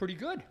pretty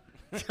good.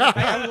 I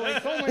was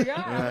like, oh my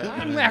God,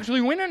 I'm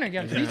actually winning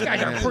against these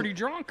guys. Are pretty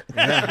drunk, you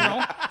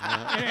know.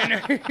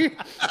 And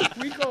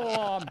we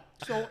go.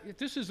 So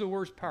this is the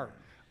worst part.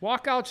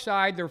 Walk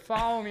outside. They're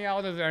following me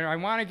out of there. I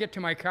want to get to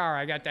my car.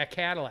 I got that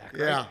Cadillac.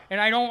 Right? Yeah.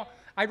 And I don't.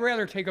 I'd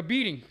rather take a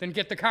beating than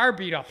get the car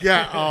beat up.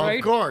 Yeah, right?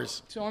 of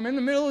course. So I'm in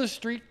the middle of the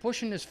street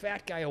pushing this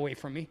fat guy away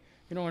from me,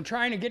 you know, and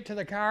trying to get to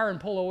the car and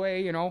pull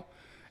away, you know.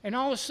 And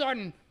all of a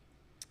sudden,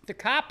 the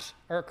cops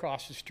are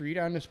across the street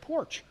on this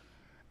porch.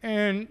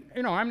 And,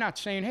 you know, I'm not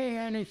saying, hey,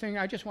 anything.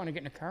 I just want to get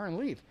in the car and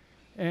leave.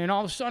 And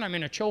all of a sudden, I'm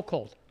in a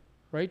chokehold,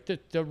 right?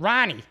 The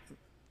Ronnie,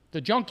 the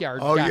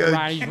junkyard guy,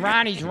 yeah.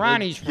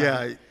 Ronnie's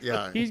friend.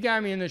 Yeah. He's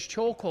got me in this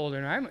chokehold,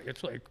 and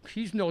it's like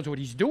he knows what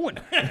he's doing,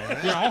 you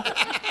know.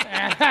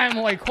 And I'm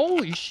like,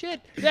 holy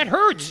shit, that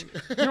hurts.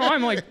 You know,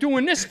 I'm like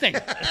doing this thing.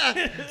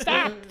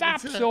 Stop.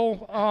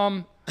 So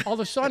all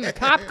of a sudden, the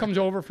cop comes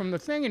over from the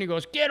thing, and he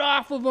goes, get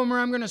off of him, or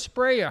I'm gonna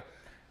spray you.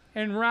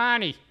 And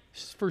Ronnie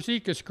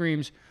Forsica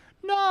screams,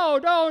 no,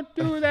 don't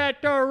do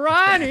that to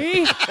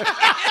Ronnie.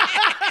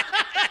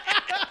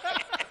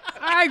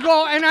 I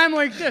go, and I'm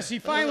like this. He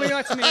finally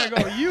lets me. I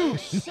go, you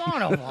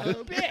son of a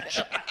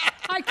bitch.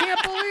 I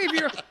can't believe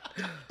you're.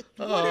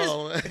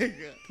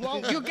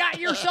 Well, you got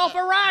yourself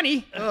a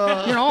Ronnie,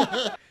 you know.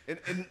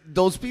 And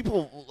those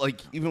people, like,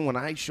 even when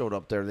I showed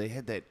up there, they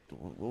had that,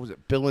 what was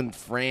it, Bill and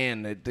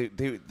Fran.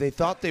 They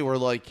thought they were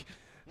like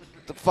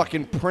the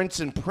fucking prince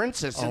and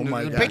princess and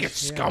my the gosh.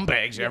 biggest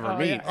scumbags you ever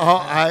meet. Yeah.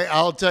 Oh,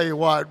 I'll tell you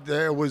what.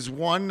 There was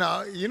one.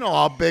 You know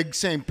how big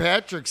St.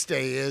 Patrick's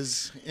Day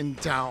is in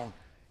town,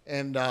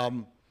 and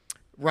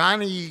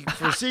Ronnie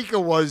Forsica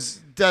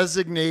was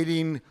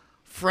designating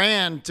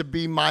Fran to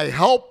be my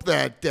help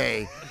that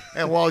day.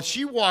 And while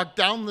she walked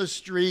down the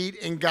street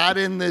and got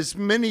in this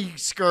mini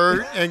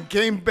skirt and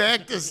came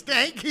back to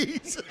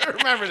Stanky's, I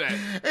remember that.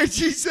 and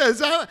she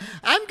says, I'm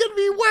going to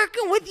be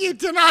working with you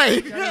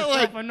tonight.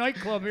 Yourself a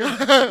nightclub here.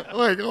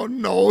 Like, oh,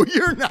 no,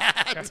 you're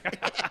not.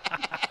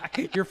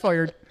 You're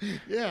fired.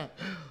 Yeah.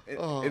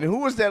 And who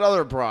was that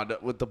other broad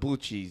with the blue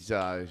cheese?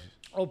 Oh,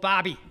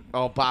 Bobby.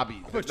 Oh,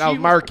 Bobby. But Now, she-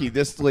 Marky,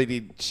 this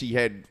lady, she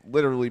had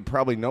literally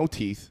probably no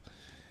teeth.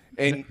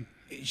 And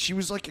she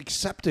was like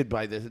accepted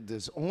by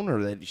this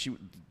owner that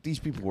these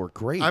people were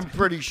great. I'm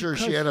pretty sure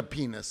she had a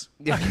penis.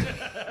 Yeah,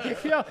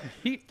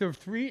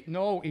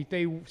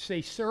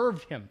 they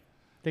served him.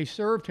 They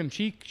served him.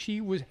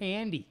 She was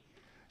handy.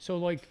 So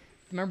like,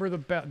 remember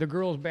the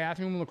girls'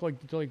 bathroom looked like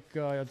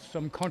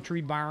some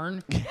country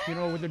barn, you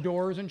know, with the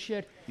doors and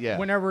shit. Yeah.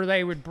 Whenever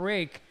they would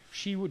break,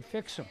 she would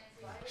fix them.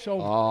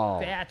 So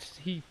that's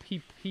he.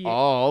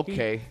 Oh,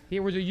 okay.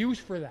 There was a use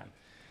for them.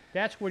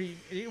 That's what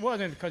it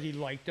wasn't because he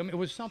liked them. It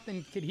was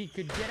something he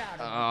could get out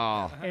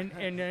of them.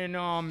 And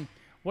then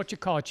what you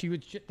call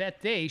it?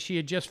 That day she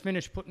had just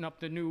finished putting up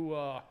the new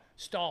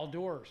stall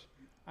doors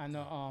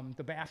on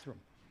the bathroom,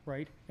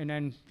 right? And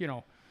then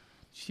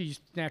she's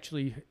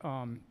naturally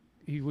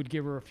he would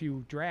give her a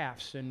few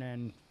drafts, and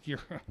then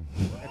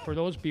for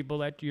those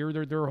people you're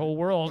their whole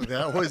world.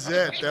 That was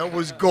it. That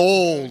was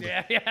gold.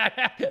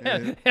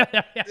 The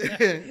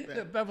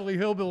Beverly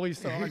Hillbillies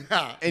song.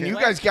 and you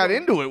guys got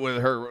into it with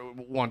her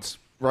once,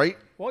 right?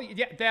 Well,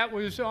 yeah, that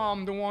was the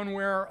one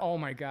where, oh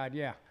my God,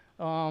 yeah.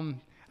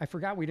 I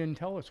forgot we didn't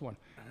tell this one.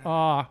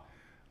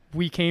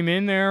 We came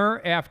in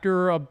there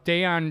after a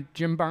day on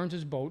Jim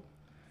Barnes's boat,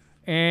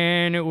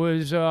 and it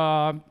was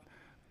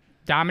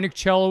Dominic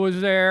Cello was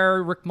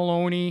there, Rick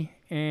Maloney,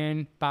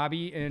 and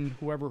Bobby, and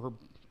whoever her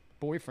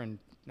boyfriend,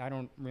 I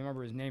don't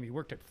remember his name. He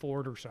worked at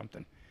Ford or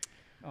something.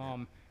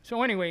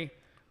 So anyway,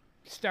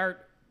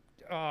 start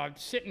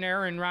sitting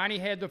there, and Ronnie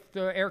had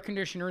the air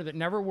conditioner that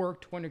never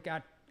worked when it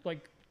got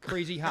like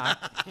crazy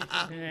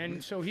hot.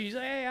 And so he's,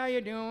 hey, how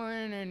you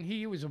doing? And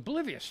he was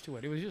oblivious to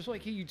it. It was just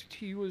like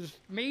he was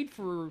made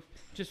for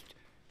just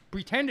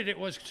pretended it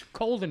was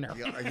cold in there.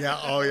 Yeah.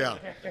 Oh, yeah.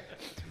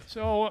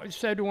 So I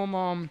said to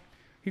him,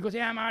 he goes,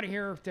 yeah, I'm out of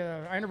here.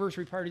 The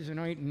anniversary party's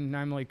tonight. And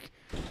I'm like,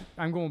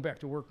 I'm going back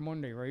to work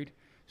Monday, right?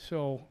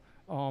 So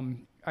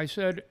I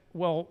said,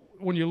 well,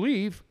 when you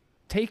leave,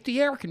 take the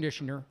air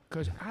conditioner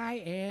because I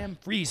am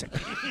freezing,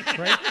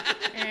 right?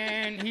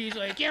 And he's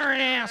like, you're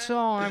an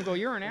asshole. And I go,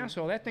 you're an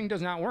asshole. That thing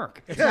does not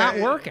work. It's not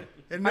working.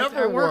 It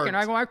never it's working. worked.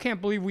 I go, I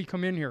can't believe we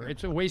come in here.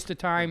 It's a waste of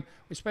time,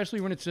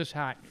 especially when it's this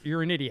hot.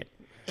 You're an idiot.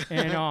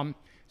 And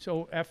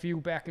so F you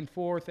back and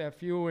forth,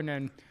 F you, and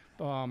then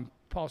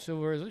Paul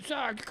Silver is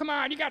like, come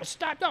on, you got to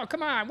stop. No,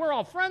 come on. We're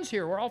all friends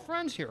here. We're all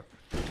friends here.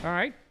 All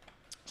right.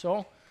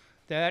 So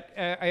that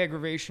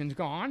aggravation's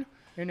gone.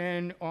 And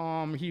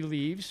then he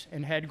leaves,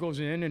 and Head goes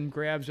in and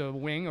grabs a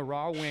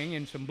raw wing,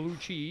 and some blue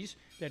cheese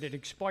that had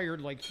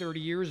expired like 30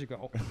 years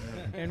ago.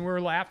 And we're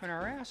laughing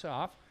our ass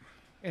off.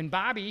 And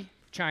Bobby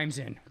chimes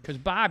in, because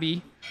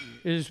Bobby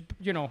is,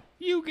 you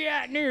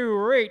got no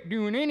right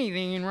doing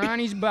anything in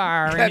Ronnie's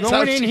bar and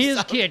going in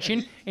his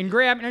kitchen and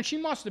grabbing, and she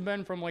must have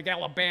been from like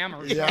Alabama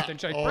or something.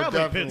 So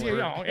definitely.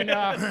 And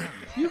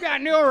you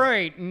got no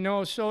right.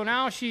 So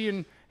now she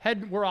and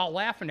Head, we're all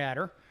laughing at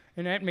her.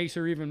 And that makes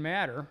her even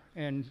madder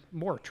and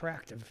more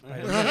attractive.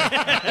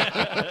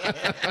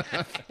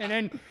 And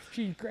then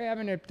she's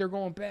grabbing it. They're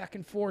going back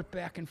and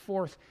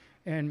forth,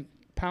 and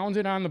pounds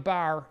it on the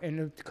bar. And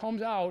it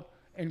comes out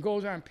and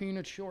goes on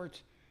Peanut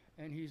shorts.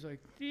 And he's like,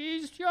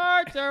 these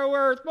shorts are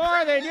worth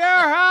more than your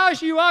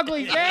house, you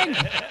ugly thing.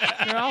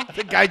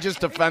 The guy just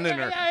defending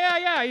her.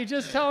 Yeah. He's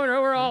just telling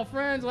her we're all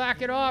friends,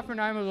 lack it off.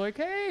 And I was like,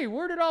 hey,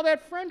 where did all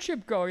that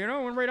friendship go?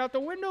 Went right out the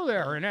window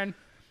there. And then,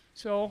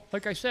 so,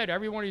 like I said,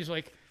 everybody's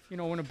like,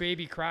 when a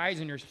baby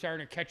cries and you're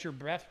starting to catch your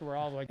breath, we're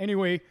all like,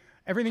 anyway,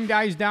 everything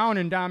dies down,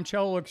 and Dom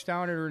Chell looks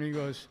down at her and he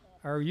goes,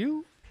 are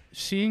you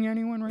seeing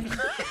anyone right now?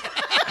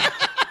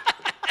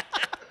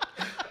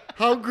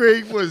 How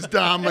great was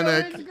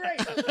Dominic? It's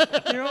great.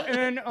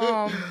 And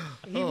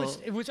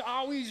it was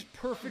always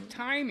perfect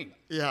timing.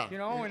 Yeah.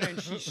 And then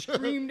she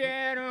screamed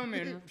at him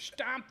and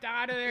stomped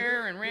out of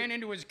there and ran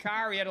into his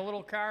car. He had a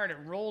little car and it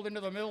rolled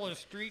into the middle of the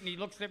street, and he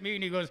looks at me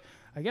and he goes,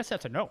 I guess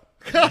that's a no.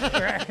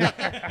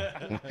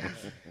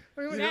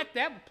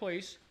 That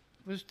place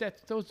was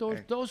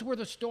those were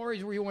the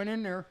stories where you went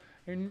in there,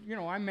 and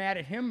I'm mad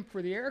at him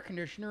for the air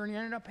conditioner, and he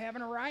ended up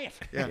having a riot.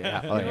 Yeah. You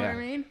know what I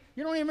mean?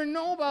 You don't even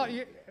know about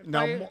it.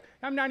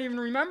 I'm not even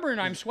remembering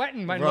I'm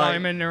sweating while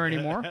I'm in there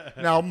anymore.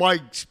 Now,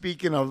 Mike,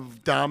 speaking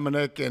of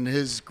Dominic and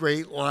his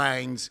great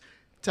lines,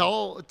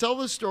 tell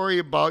the story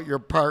about your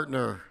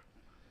partner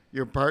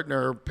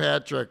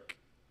Patrick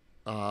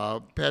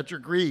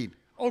Reed.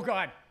 Oh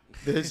God.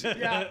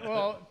 Yeah,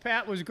 well,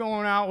 Pat was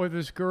going out with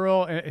this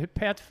girl.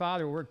 Pat's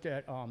father worked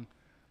at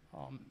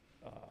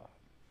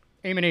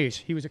A&A's.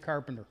 He was a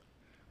carpenter,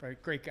 right?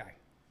 Great guy.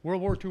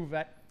 World War II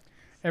vet,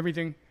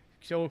 everything.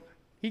 So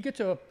he gets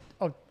a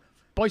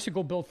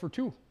bicycle built for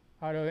two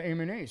out of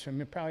A&A's. I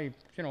mean, probably,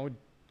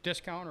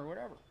 discount or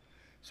whatever.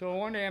 So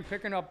one day I'm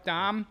picking up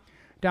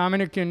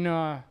Dominic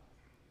and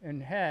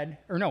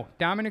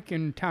Dominic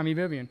and Tommy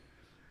Vivian,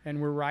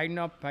 and we're riding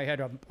up. I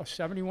had a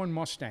 71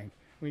 Mustang.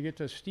 We get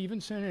to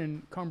Stevenson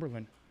and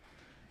Cumberland,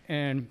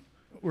 and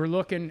we're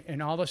looking,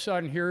 and all of a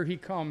sudden, here he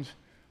comes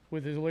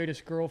with his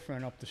latest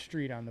girlfriend up the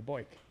street on the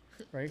bike,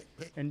 right?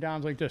 And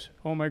Dom's like this,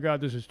 oh my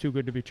God, this is too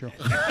good to be true.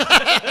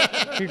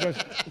 He goes,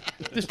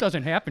 this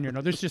doesn't happen,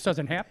 this just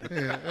doesn't happen.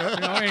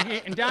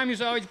 And Dom used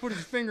to always put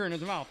his finger in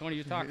his mouth when he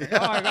was talking. Oh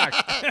my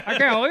gosh, I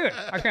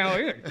can't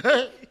believe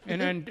it.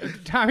 And then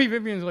Tommy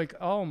Vivian's like,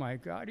 oh my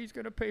God, he's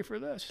gonna pay for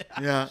this.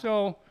 Yeah.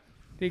 So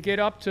they get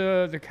up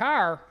to the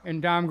car, and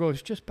Dom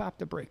goes, just pop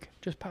the brake,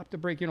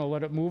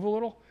 let it move a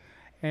little.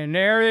 And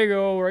there they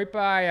go, right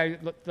by. I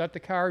let the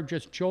car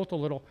just jolt a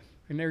little,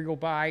 and there you go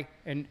by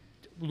and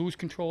lose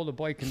control of the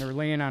bike, and they're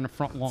laying on the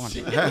front lawn.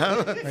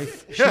 Right?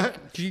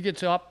 She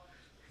gets up.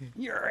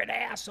 You're an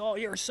asshole.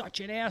 You're such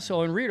an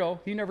asshole. And Rito,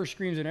 he never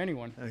screams at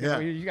anyone.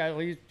 Yeah.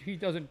 He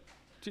doesn't.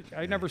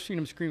 I've never seen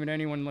him scream at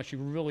anyone unless you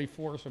really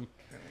force him.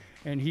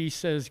 And he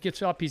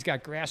gets up. He's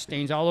got grass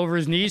stains all over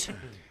his knees.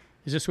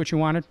 Is this what you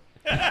wanted?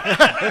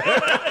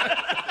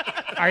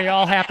 Are you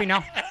all happy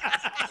now?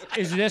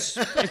 This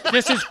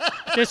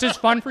is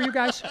fun for you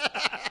guys?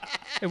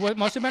 It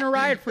must have been a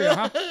riot for you,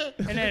 huh?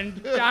 And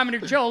then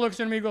Dominic Joe looks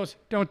at me and goes,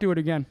 don't do it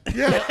again.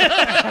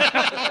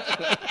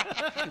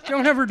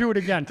 Don't ever do it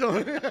again.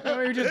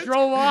 You just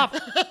drove off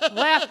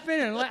laughing.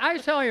 And I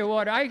tell you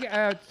what,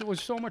 it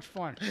was so much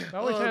fun. I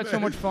always had so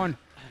much fun.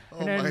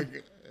 And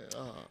then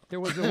there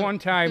was the one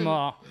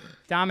time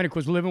Dominic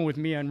was living with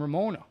me in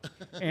Ramona.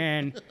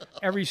 And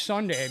every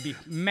Sunday I'd be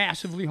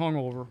massively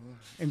hungover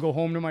and go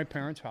home to my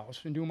parents' house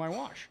and do my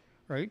wash,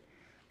 right?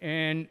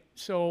 And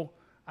so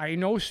I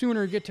no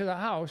sooner get to the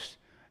house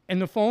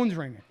and the phone's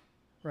ringing,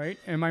 right?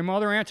 And my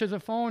mother answers the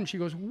phone. She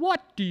goes,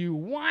 what do you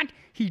want?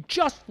 He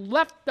just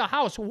left the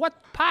house.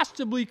 What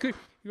possibly could...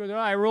 He goes,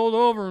 I rolled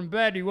over in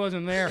bed. He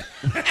wasn't there.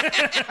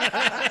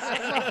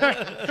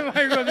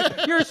 I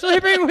go, you're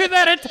sleeping with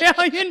that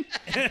Italian?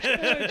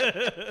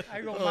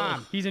 I go,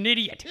 Mom, he's an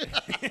idiot.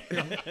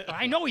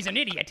 I know he's an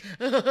idiot.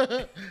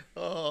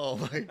 Oh,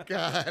 my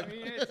God.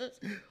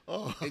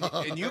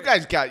 And you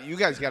guys got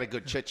a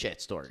good chit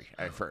chat story,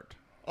 I've heard.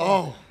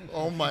 Oh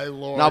my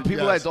Lord. Now,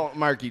 people that don't,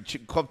 Marky,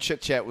 Club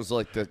Chit Chat was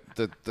like the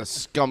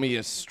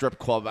scummiest strip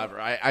club ever.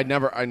 I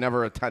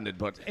never attended,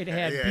 but it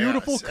had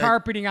beautiful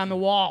carpeting on the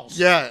walls.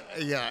 Yeah,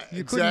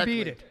 You couldn't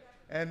beat it.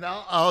 And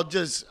I'll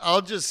just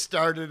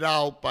start it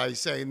out by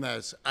saying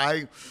this.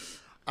 I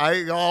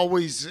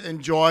always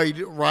enjoyed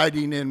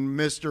riding in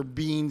Mr.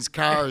 Bean's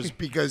cars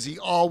because he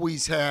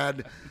always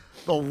had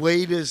the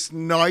latest,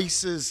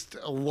 nicest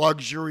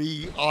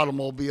luxury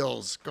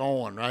automobiles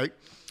going, right?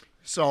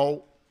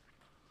 So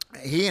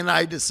he and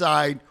I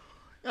decide,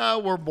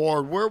 we're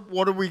bored.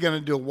 What are we going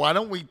to do? Why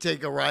don't we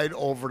take a ride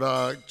over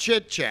to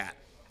Chit Chat?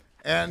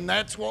 And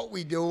that's what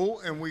we do.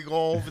 And we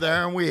go over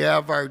there and we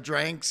have our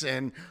drinks,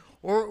 and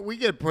we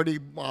get pretty,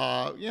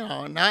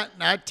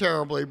 not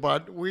terribly,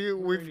 but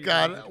we've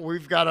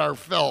got our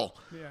fill.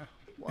 Yeah.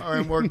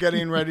 And we're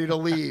getting ready to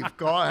leave.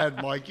 Go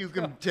ahead, Mike. You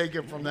can take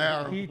it from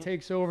there. He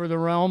takes over the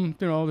realm,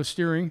 the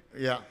steering,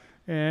 Yeah.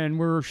 and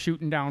we're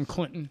shooting down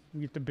Clinton.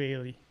 We get to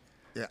Bailey.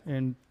 Yeah.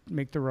 And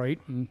make the right,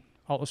 and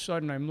all of a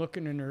sudden I'm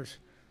looking, and there's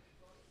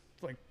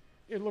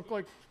it looked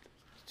like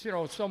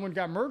someone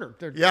got murdered.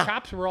 The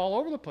cops were all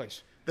over the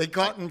place. They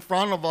cut in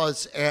front of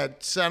us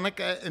at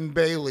Seneca and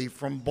Bailey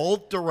from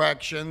both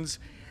directions,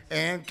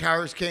 and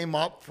cars came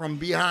up from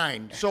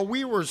behind. So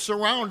we were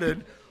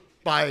surrounded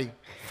by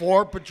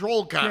 4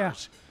 patrol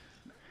cars.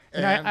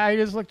 And I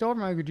just looked over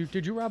and I go,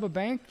 did you rob a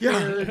bank?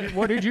 Yeah. Or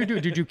what did you do?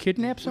 Did you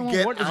kidnap someone?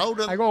 Get What is-" out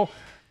of- I go,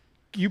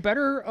 you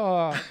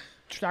better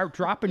start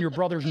dropping your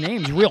brother's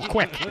names real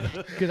quick,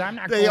 because I'm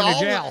not going to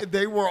jail.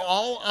 They were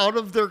all out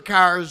of their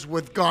cars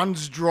with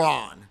guns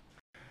drawn.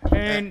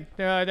 And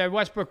that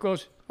Westbrook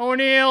goes,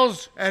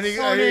 O'Neill's. And he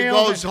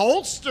O'Neill's. goes,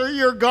 holster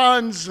your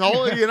guns.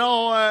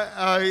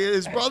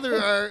 His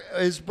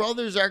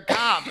brothers are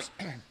cops.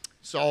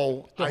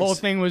 So The whole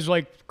thing was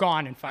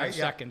gone in 5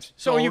 seconds.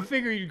 So you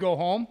figure you'd go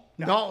home?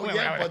 No,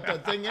 but the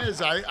thing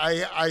is,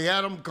 I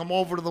had him come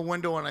over to the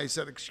window and I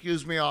said,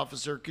 "Excuse me,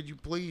 officer, could you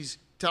please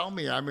tell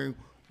me? I mean,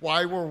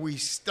 why were we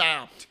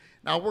stopped?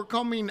 Now we're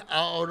coming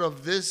out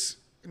of this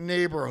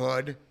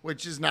neighborhood,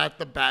 which is not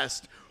the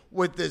best,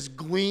 with this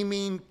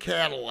gleaming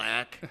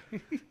Cadillac,"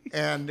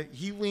 and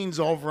he leans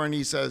over and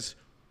he says,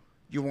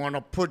 "You want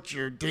to put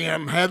your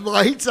damn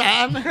headlights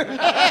on?"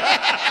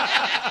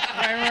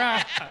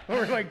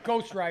 We're like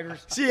ghost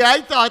riders. See,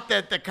 I thought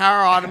that the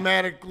car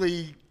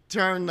automatically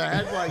turned the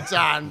headlights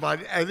on,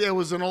 but it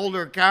was an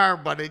older car,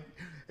 but it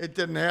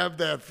didn't have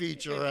that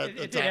feature at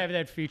the It did time. have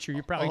that feature.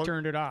 You probably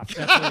turned it off.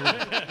 That's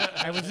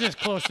what I was this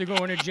close to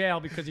going to jail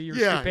because of your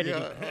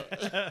stupidity.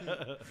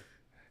 Yeah.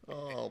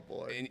 Oh,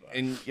 boy.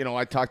 And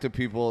I talked to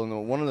people,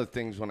 and one of the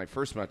things when I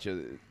first met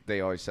you,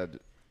 they always said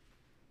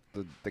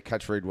the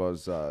catchphrase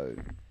was,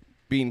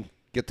 "Bean,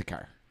 get the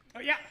car." Oh,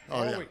 yeah.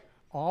 yeah.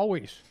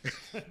 Always.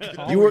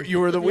 You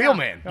were the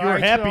wheelman. You were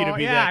happy to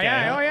be that guy.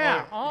 Yeah, huh?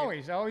 oh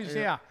yeah, always,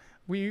 yeah.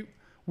 We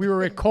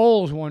were at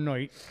Cole's one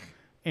night,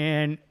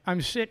 and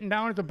I'm sitting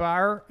down at the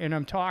bar, and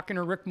I'm talking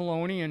to Rick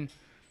Maloney, and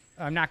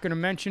I'm not going to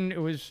mention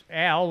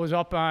Al was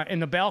up in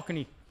the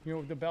balcony,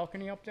 the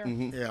balcony up there,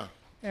 Yeah.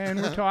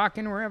 and we're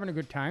talking, we're having a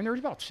good time. There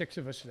was about 6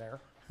 of us there,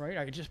 right?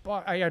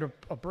 I had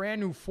a brand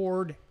new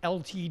Ford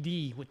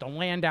LTD with the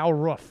Landau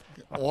roof.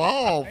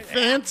 Wow,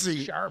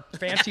 fancy. Sharp,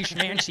 fancy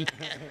schmancy.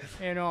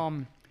 And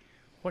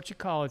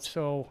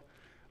so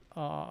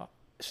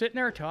sitting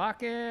there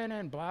talking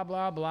and blah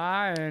blah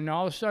blah, and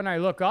all of a sudden I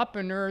look up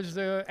and there's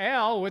the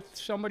Al with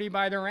somebody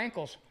by their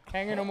ankles,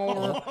 hanging them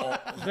over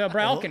the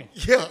balcony.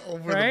 Yeah,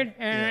 over Right?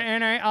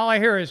 And all I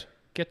hear is,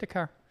 "Get the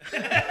car."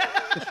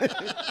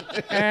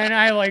 And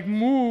I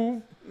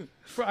move.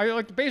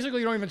 I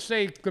basically don't even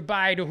say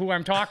goodbye to who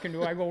I'm talking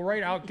to. I go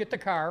right out, get the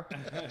car,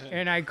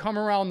 and I come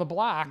around the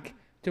block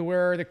to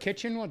where the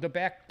kitchen,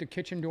 the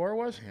kitchen door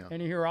was,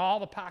 and you hear all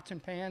the pots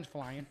and pans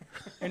flying,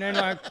 and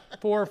then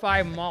 4 or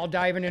 5 of them all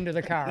diving into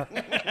the car,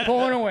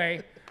 pulling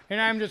away, and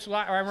I'm just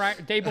right.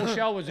 Dave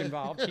Bochelle was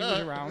involved; he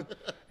was around,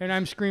 and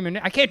I'm screaming,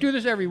 "I can't do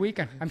this every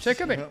weekend. I'm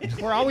sick of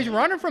it. We're always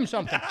running from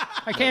something.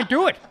 I can't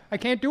do it. I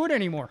can't do it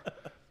anymore."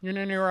 And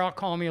then they were all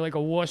calling me like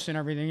a wuss and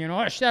everything.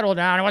 Settle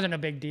down. It wasn't a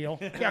big deal.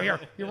 Yeah,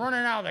 you're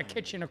running out of the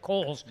kitchen of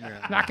Cole's,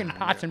 knocking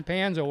pots and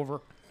pans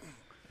over.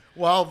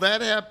 Well,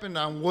 that happened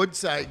on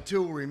Woodside,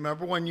 too.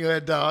 Remember when you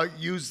had to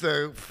use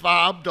the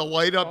fob to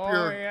light up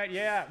your...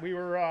 Yeah. We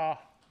were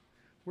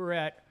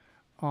at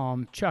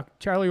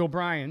Charlie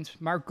O'Brien's,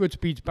 Mark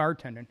Goodspeed's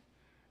bartending.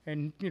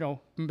 And,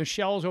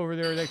 Michelle's over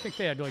there. I think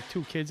they had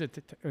 2 kids, and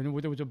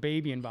there was a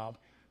baby involved.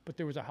 But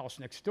there was a house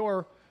next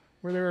door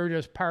where they were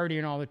just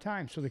partying all the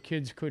time, so the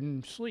kids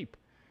couldn't sleep.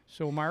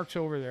 So Mark's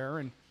over there,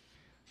 and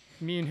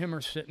me and him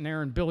are sitting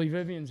there, and Billy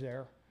Vivian's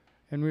there.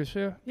 And we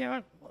say,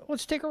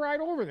 let's take a ride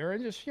over there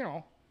and just,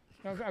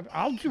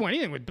 I'll do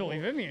anything with Billy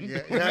Vivian.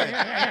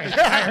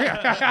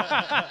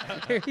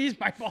 He's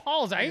my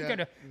balls. I ain't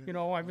gonna,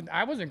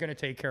 I wasn't gonna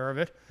take care of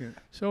it. Yeah.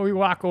 So we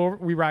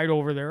ride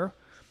over there,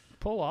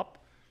 pull up,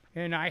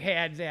 and I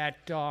had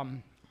that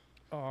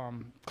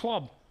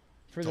club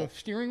for the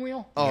steering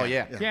wheel. Oh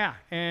yeah. Yeah.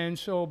 And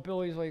so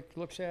Billy's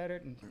looks at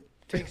it and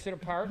takes it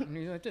apart, and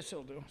he's like,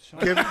 "This'll do." So,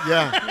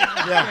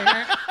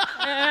 Yeah.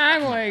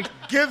 and I'm like,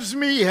 Gives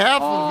me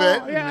half of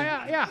it.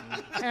 Yeah.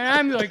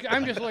 And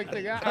I'm just like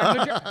the guy.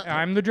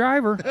 I'm the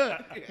driver.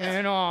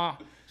 And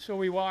so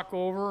we walk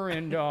over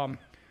and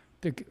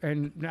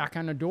knock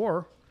on the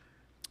door,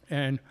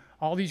 and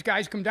all these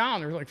guys come down.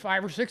 There's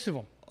 5 or 6 of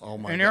them. Oh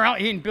my! And they're out.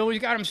 And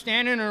Billy's got them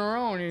standing in a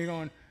row, and he's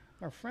going,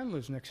 "Our friend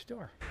lives next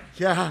door."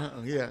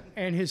 Yeah.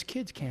 And his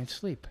kids can't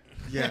sleep.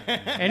 Yeah.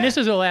 And this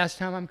is the last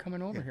time I'm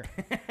coming over here,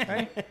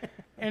 right?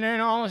 And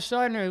then all of a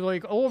sudden, it's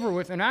like over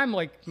with, and I'm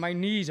like, my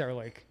knees are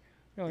like,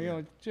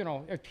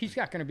 if he's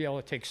not going to be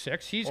able to take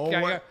 6.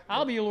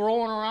 I'll be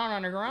rolling around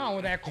on the ground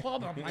with that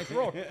club on my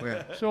throat.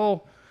 Yeah.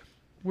 So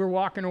we're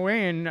walking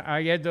away, and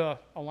I had the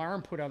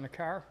alarm put on the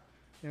car,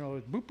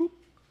 boop boop,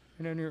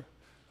 and then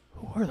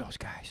who are those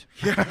guys?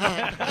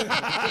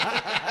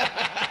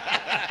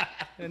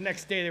 The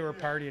next day they were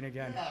partying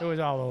again. It was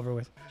all over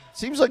with.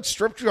 Seems like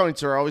strip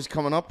joints are always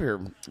coming up here,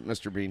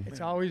 Mr. Bean. It's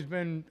always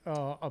been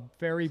a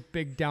very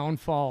big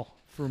downfall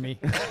for me.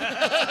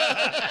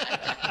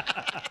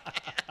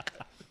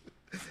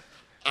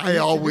 I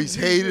always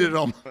hated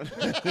them.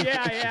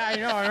 Yeah, I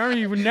know. I remember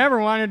you never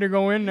wanted to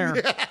go in there.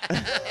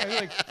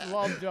 I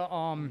loved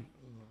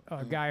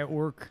a guy at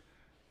work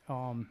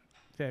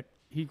that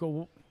he'd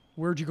go,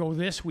 "Where'd you go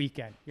this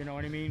weekend?" You know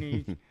what I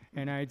mean?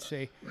 And I'd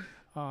say,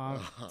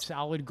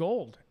 Solid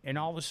Gold. And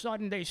all of a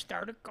sudden they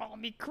started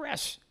calling me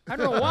Chris. I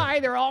don't know why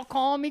they're all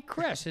calling me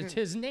Chris. It's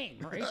his name,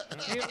 right?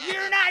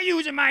 You're not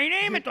using my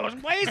name at those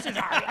places,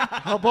 are you?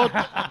 How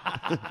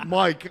about,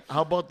 Mike,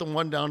 how about the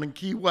one down in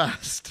Key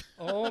West?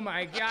 Oh,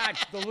 my God.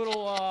 The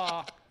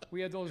little,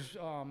 we had those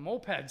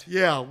mopeds.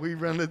 Yeah, we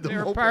rented the They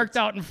were mopeds. parked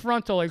out in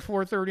front till like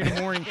 4:30 in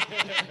the morning.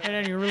 And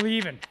then you were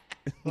leaving.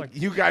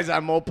 You guys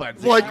on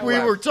mopeds. Like we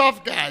were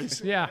tough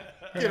guys. Yeah.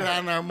 Get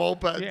on our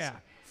mopeds. Yeah.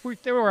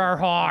 They were our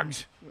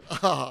hogs.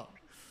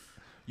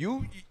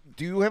 Do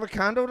you have a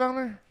condo down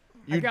there?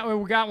 We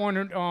got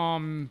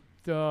one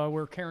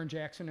where Karen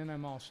Jackson and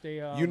them all stay.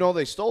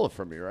 They stole it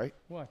from you, right?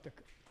 What?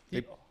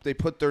 They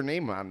put their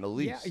name on the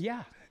lease.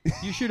 Yeah.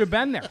 You should have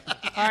been there.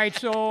 All right,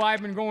 so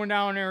I've been going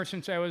down there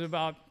since I was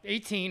about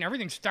 18.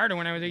 Everything started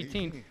when I was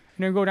 18.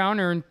 And I'd go down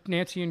there, and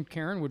Nancy and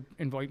Karen would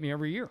invite me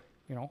every year,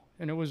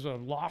 And it was a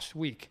lost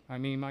week. I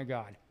mean, my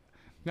God.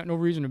 Got no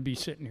reason to be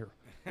sitting here.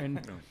 And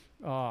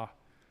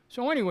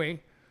so anyway,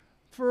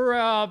 for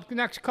the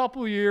next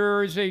couple of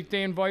years, they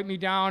invite me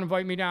down.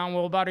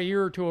 Well, about a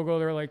year or two ago,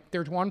 they're like,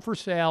 "There's one for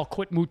sale.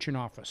 Quit mooching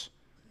off us."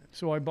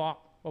 So I bought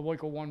a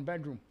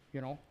 1-bedroom,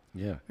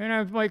 Yeah. And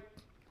I was like,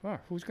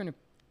 who's going to,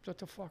 what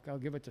the fuck? I'll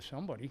give it to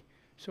somebody.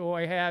 So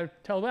I had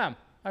tell them.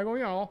 I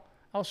go,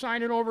 I'll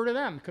sign it over to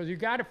them because you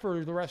got it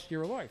for the rest of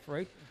your life,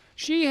 right?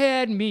 She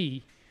had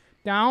me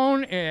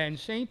down in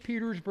St.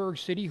 Petersburg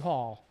City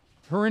Hall,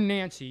 her and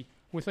Nancy,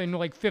 within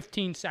like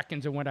 15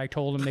 seconds of when I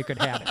told them they could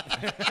have it.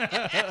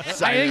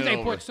 I think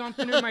they put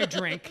something in my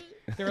drink.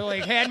 They're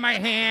like, had my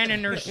hand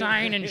and they're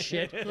signing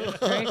shit.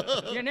 Right?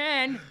 And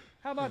then,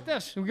 how about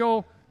this? We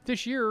go,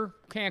 this year,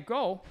 can't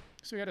go,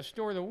 so we had a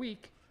store of the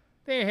week.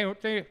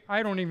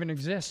 I don't even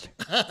exist.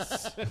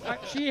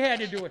 She had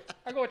to do it.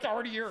 I go, it's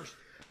already yours.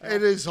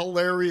 It is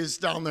hilarious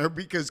down there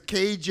because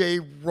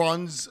KJ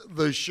runs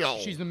the show.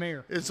 She's the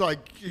mayor. It's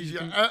like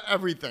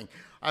everything.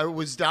 I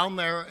was down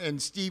there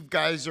and Steve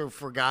Geiser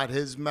forgot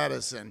his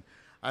medicine.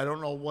 I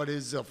don't know what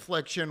his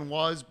affliction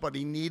was, but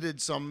he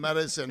needed some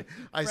medicine.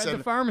 I Fred said,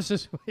 the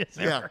pharmacist was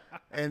there. yeah.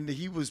 And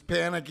he was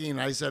panicking.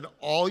 I said,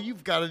 all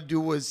you've got to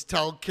do is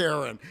tell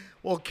Karen.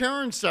 Well,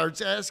 Karen starts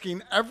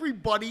asking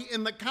everybody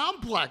in the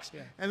complex.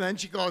 Yeah. And then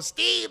she goes,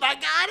 Steve, I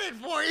got it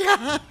for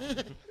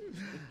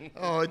you.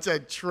 Oh, it's a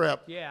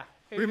trip. Yeah.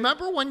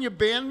 Remember when you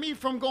banned me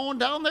from going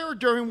down there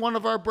during one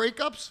of our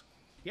breakups?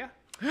 Yeah.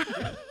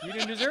 You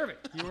didn't deserve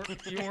it.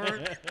 You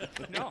weren't.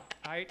 No,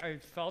 I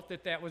felt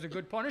that was a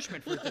good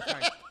punishment for it at the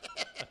time.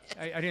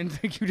 I didn't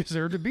think you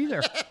deserved to be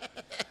there.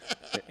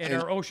 In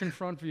our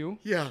oceanfront view.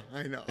 Yeah,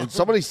 I know. And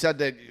somebody said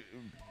that,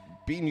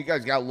 Bean, you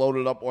guys got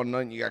loaded up one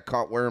night and you got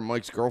caught wearing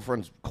Mike's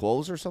girlfriend's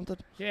clothes or something?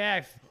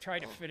 Yeah, I tried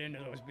to fit into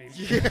those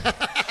babies. Yeah.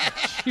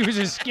 She was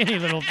a skinny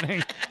little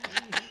thing.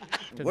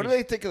 What do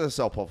they think of the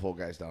South Buffalo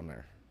guys down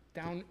there?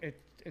 Down at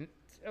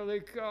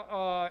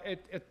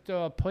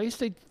the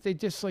place, they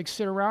just like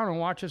sit around and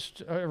watch us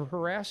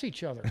harass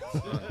each other.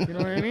 You know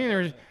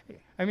what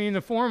I mean?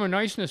 The form of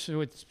niceness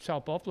with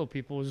South Buffalo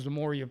people is the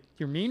more you're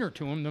meaner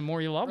to them, the more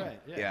you love them.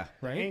 Yeah.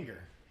 Right? Anger.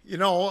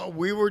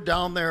 We were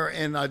down there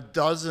and a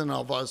dozen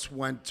of us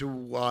went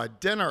to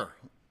dinner.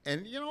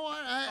 And you know what?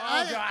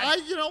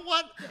 You know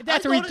what?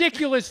 That's a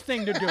ridiculous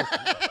thing to do.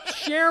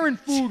 Sharing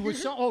food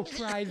with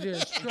try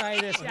this.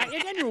 I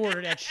didn't order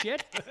that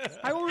shit.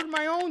 I ordered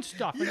my own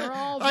stuff, and they're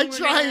all doing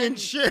try that. and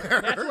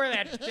share. That's where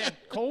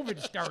that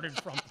COVID started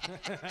from.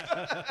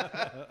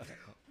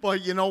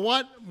 But you know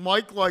what?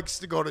 Mike likes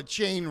to go to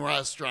chain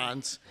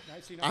restaurants.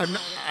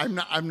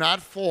 I'm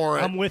not for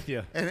it. I'm with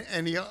you.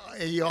 And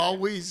he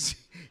always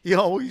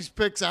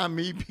picks on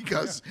me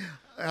because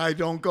I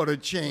don't go to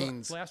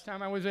chains. Last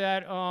time I was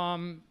at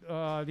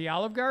the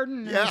Olive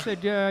Garden, Yeah. I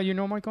said, you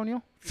know Mike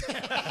O'Neill?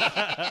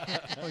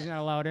 Oh, he's not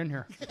allowed in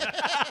here.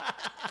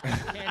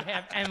 Can't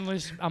have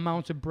endless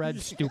amounts of bread,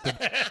 stupid.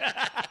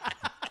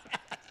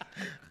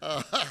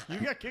 You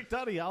got kicked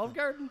out of the Olive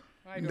Garden?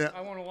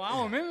 I won't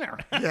allow him in there.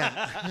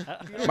 Yeah.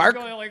 Mark-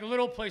 Go to, like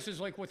little places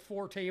like with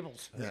 4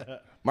 tables.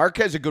 Mark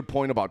has a good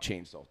point about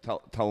chains, though.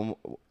 Tell him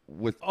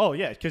with. Oh,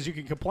 yeah, because you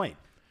can complain.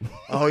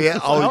 Oh yeah.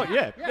 Oh,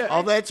 yeah.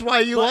 Oh, that's why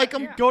you like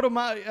them. Go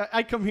to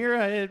I come here,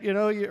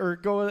 or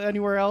go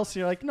anywhere else.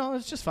 You're like, no,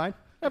 it's just fine.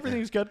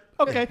 Everything's good.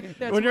 Okay.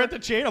 When you're at the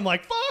chain, I'm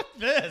like, fuck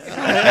this.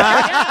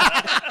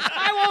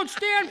 I won't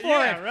stand for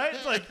Yeah, it. right?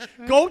 It's like,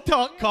 go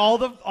call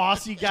the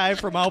Aussie guy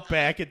from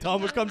Outback and tell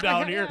him to come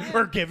down here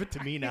or give it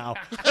to me now.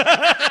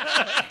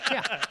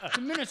 Yeah,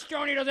 the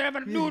minestrone doesn't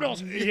have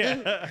noodles.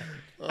 Yeah.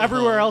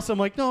 Everywhere else, I'm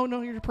like, no,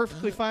 you're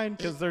perfectly fine,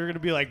 because they're going to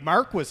be like,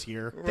 Mark was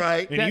here.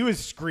 Right. And he was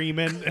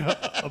screaming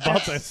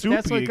about the soup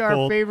That's like he our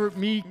cold. favorite.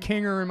 Me,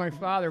 Kinger, and my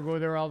father go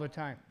there all the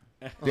time.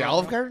 The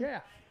Olive Garden?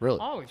 Yeah. Really?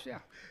 Always, yeah.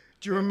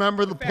 Do you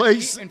remember the In fact,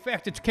 place, In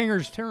fact, it's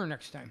Kinger's turn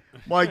next time.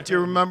 Mike? Do you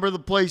remember the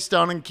place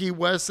down in Key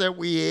West that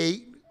we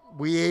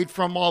ate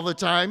from all the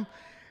time?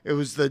 It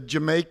was the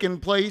Jamaican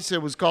place.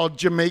 It was called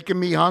Jamaican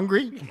Me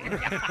Hungry.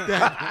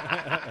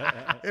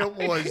 It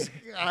was.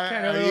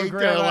 I little ate there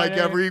grill like on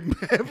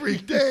it. every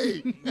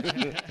day.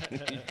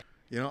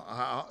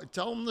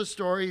 Tell them the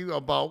story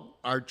about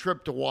our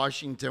trip to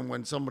Washington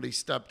when somebody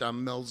stepped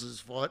on Mills's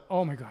foot.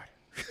 Oh my God.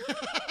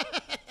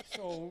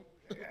 So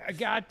I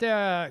got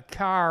the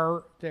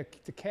car, the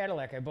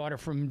Cadillac. I bought it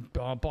from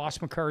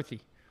Boss McCarthy.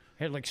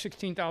 It had like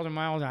 16,000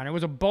 miles on it. It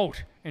was a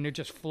boat, and it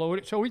just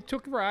floated. So we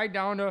took a ride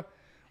down to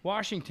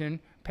Washington.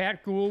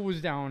 Pat Gould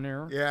was down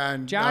there. Yeah,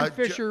 and John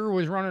Fisher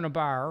was running a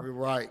bar,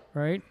 Right.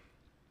 right?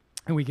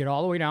 And we get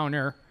all the way down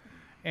there,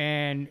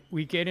 and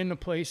we get in the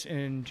place,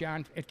 and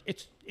John,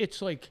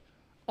 it's like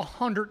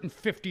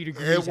 150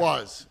 degrees. It out.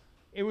 was.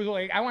 It was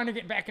like, I wanted to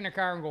get back in the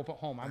car and go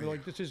home. I was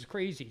like, this is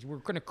crazy. We're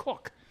going to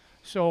cook.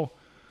 So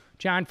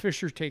John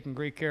Fisher's taking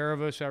great care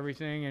of us,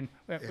 everything. And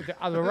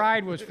the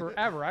ride was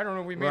forever. I don't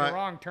know if we made Right. a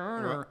wrong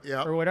turn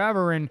Yeah. or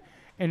whatever. And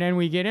then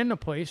we get in the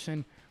place,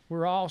 and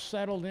we're all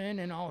settled in.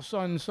 And all of a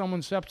sudden,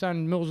 someone steps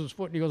on Mills's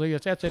foot, and he goes,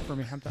 yes, that's it for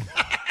me. I'm done.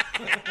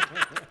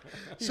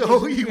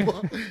 So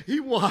he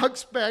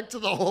walks back to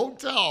the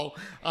hotel.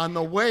 On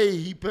the way,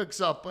 he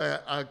picks up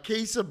a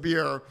case of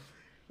beer.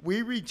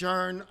 We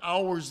return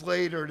hours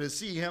later to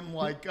see him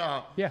like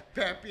Yeah.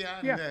 Papillon.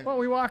 Yeah. Well,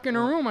 we walk in the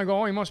room. I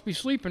go, oh, he must be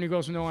sleeping. He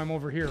goes, no, I'm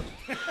over here.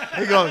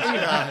 He goes,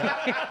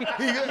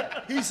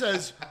 yeah. He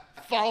says,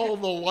 follow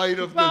the light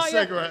of the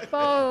cigarette.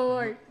 Follow the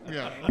light.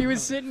 Yeah. He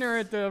was sitting there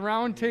at the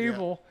round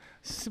table,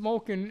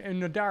 smoking in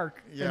the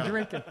dark Yeah. and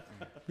drinking.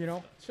 You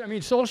know, so, I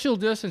mean, social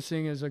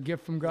distancing is a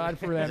gift from God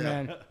for that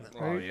man.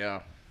 Oh, Right?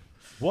 yeah.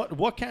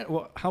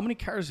 How many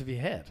cars have you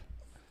had?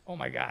 Oh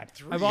my God,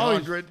 I've always,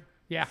 300.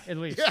 yeah, at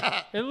least,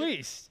 Yeah. at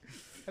least.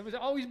 It was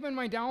always been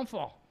my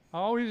downfall. I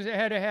always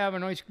had to have a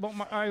nice.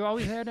 I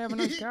always had to have a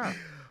nice car.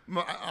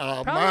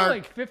 Probably Mark,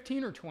 like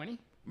 15 or 20.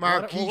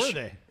 Mark, What were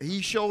they?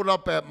 he showed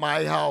up at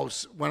my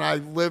house when I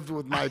lived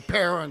with my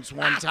parents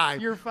one time.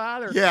 Your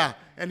father. Yeah,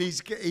 and he's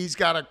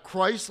got a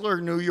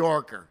Chrysler New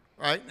Yorker,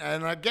 right?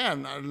 And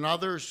again,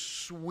 another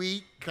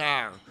sweet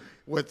car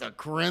with a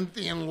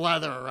Corinthian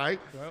leather, right?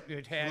 Well,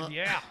 it had,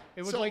 yeah.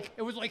 It was So- like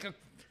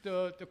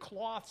the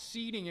cloth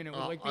seating, and it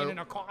was like being in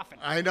a coffin.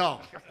 I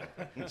know.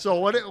 So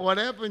what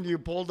happened? You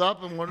pulled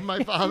up, and what did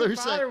my father Your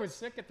say? father was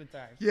sick at the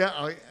time.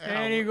 Yeah.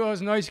 And he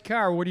goes, nice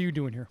car. What are you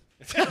doing here?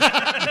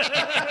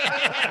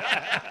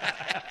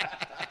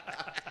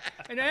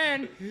 And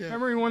then,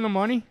 remember he won the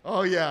money?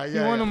 oh yeah, He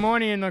yeah. won the Yeah.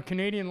 money in the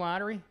Canadian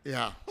lottery.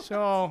 Yeah.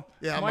 So,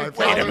 Yeah, my my father,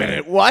 father- Wait a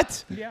minute.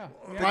 What? Yeah.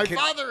 My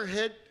father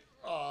hit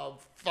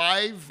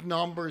 5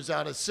 numbers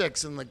out of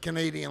 6 in the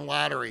Canadian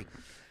lottery.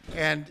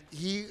 And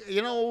he,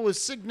 it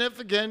was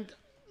significant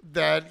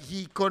that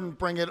he couldn't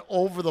bring it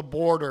over the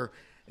border.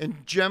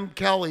 And Jim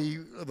Kelly,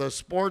 the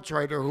sports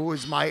writer, who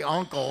is my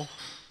uncle,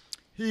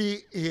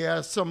 he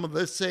has some of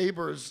the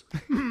Sabres,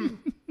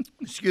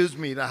 excuse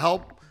me, to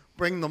help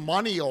bring the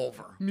money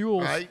over.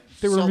 Mules. Right?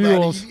 They were so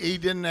mules. that he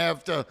didn't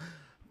have to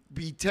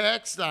be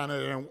taxed on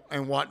it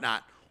and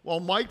whatnot. Well,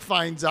 Mike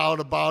finds out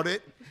about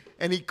it,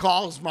 and he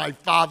calls my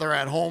father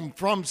at home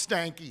from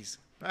Stanky's.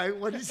 Right?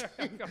 What is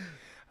he?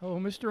 Oh,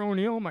 Mr.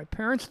 O'Neill, my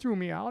parents threw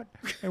me out,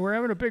 and we're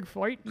having a big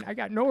fight, and I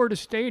got nowhere to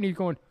stay. And he's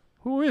going,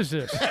 who is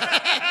this?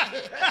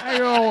 I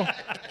go,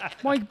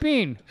 Mike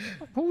Bean.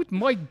 Who's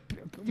Mike?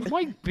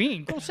 Mike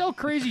Bean. Go sell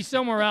crazy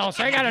somewhere else.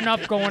 I got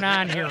enough going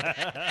on here.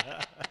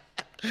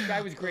 The guy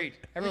was great.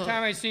 Every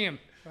time I see him,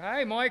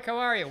 hi, Mike, how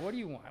are you? What do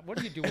you want? What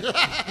are you doing?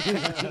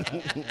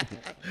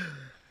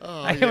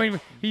 I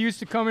mean, he used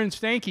to come in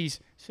Stanky's,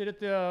 sit at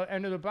the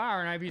end of the bar,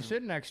 and I'd be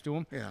sitting next to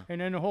him. Yeah.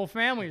 And then the whole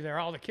family's there,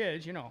 all the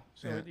kids,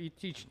 So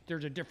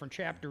there's a different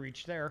chapter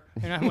each there.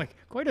 And I'm like,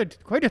 quite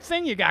a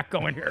thing you got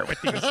going here with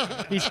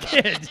these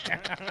kids.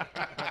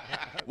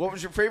 What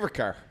was your favorite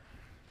car?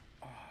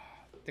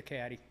 The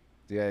Caddy.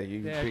 Yeah, you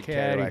Yeah, big Caddy.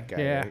 Cadillac guy.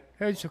 Yeah.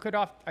 Right? I took it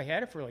off. I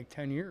had it for like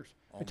 10 years.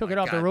 I took my it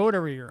off the God. road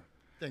every year.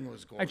 Thing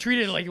was I gorgeous.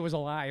 treated it like it was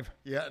alive.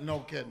 Yeah, no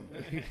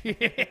kidding.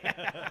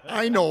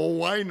 I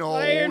know. I know,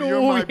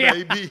 You're my yeah.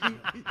 baby.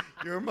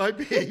 You're my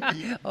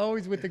baby.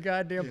 Always with the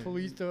goddamn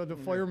police, the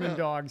fireman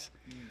dogs.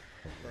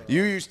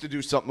 You used to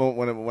do something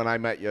when I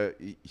met you,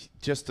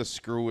 just to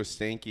screw with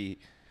Stanky.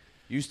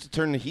 You used to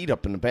turn the heat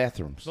up in the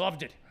bathrooms.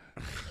 Loved it.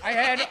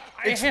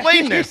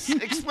 Explain this.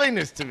 Explain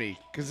this to me,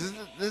 because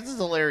this is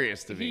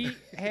hilarious to me.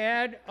 He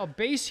had a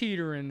base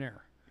heater in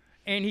there,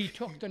 and he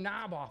took the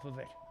knob off of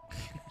it,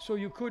 so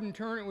you couldn't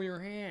turn it with your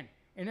hand.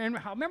 And then,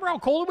 remember how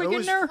cold we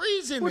get in there?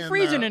 We're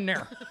freezing in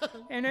there.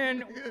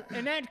 And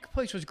that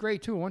place was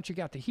great too. Once you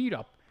got the heat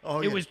up, Oh,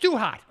 it yeah. was too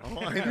hot.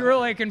 You were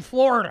like in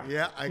Florida.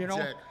 Yeah, you know?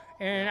 exactly.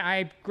 And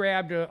I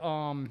grabbed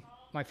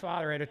my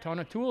father had a ton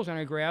of tools, and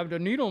I grabbed a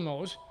needle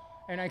nose,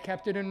 and I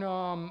kept it in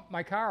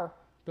my car,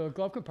 the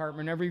glove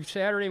compartment. Every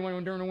Saturday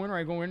when during the winter,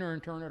 I go in there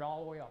and turn it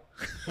all the way up.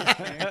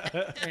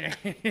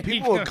 and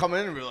People would come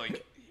in and be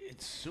like,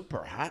 "It's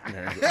super hot in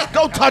there."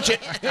 Don't touch it.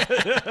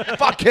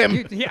 Fuck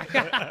him. Yeah.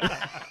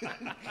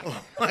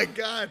 Oh my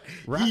God,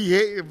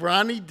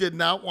 Ronnie did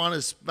not want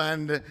to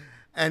spend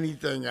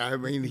anything. I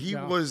mean, he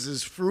was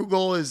as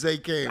frugal as they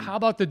came. How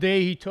about the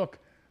day he took?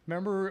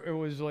 Remember, it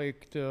was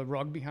like the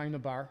rug behind the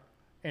bar,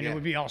 and Yeah. it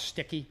would be all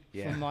sticky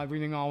Yeah. from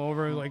everything all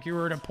over, like you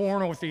were at a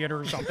porno theater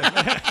or something.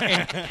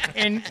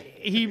 and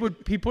he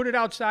put it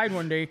outside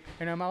one day,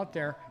 and I'm out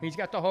there. And he's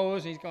got the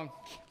hose, and he's going,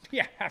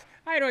 "Yeah,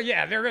 I don't.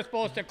 Yeah, they're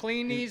supposed to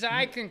clean these.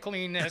 I can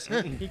clean this."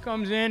 He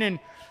comes in and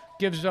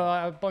gives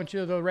a bunch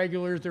of the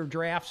regulars their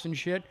drafts and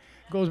shit.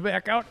 Goes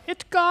back out.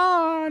 It's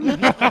gone.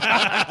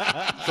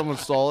 Someone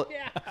stole it.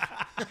 Yeah.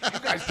 You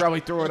guys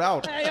probably threw it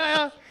out.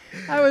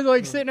 I was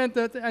like sitting at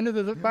the end of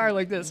the bar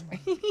like this.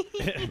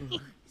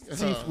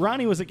 See,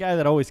 Ronnie was a guy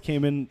that always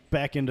came in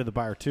back into the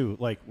bar too.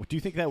 Like, do you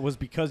think that was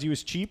because he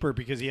was cheap or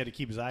because he had to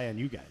keep his eye on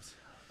you guys?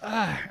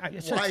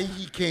 Why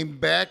he came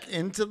back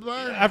into the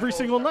bar? Every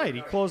single night,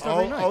 he closed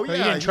every night. Oh, He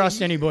yeah. didn't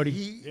trust anybody.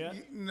 He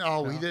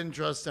didn't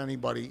trust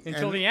anybody.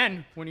 Until And- the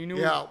end, when he knew.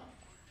 Yeah.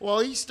 Well,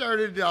 he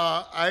started.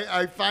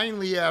 I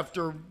finally,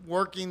 after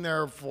working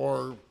there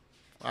for,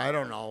 I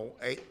don't know,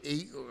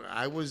 eight.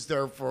 I was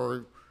there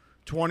for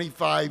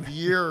 25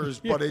 years,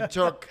 but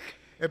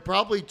it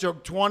probably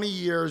took 20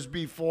 years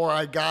before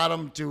I got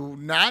him to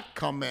not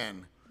come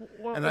in.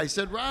 And I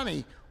said,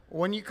 Ronnie,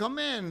 when you come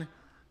in,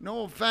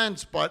 no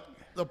offense, but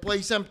the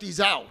place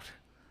empties out.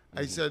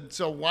 I said,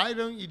 so why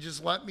don't you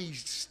just let me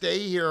stay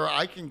here?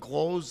 I can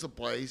close the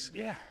place.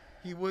 Yeah.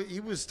 He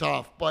was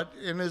tough, but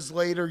in his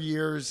later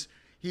years,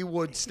 he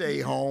would stay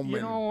home. You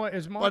and, know,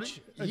 but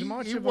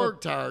he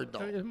worked hard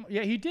though.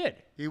 Yeah, he did.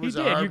 He was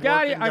a did. You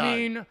got it. hard-working I guy.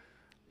 mean,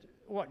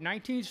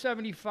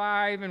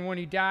 1975, and when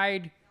he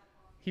died,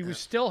 he was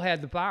still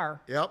had the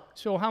bar. Yep.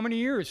 So how many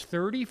years?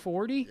 30,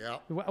 40?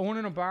 Yep.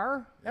 Owning a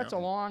bar? That's a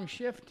long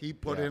shift. He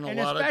put in a and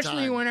lot of time.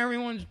 especially when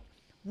everyone's,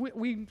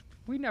 we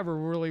never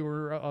really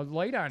were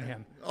light on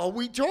him. Oh,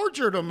 we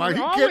tortured him. Are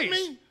you Always. kidding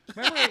me?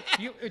 Remember,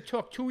 it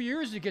took 2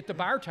 years to get the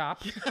bar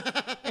top,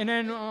 and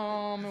then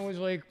it was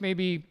like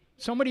maybe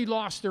somebody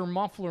lost their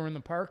muffler in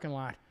the parking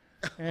lot,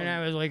 and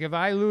I was like, if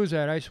I lose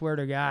that, I swear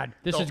to God,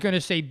 this is going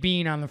to say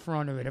Bean on the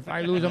front of it. If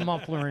I lose a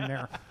muffler in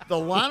there, The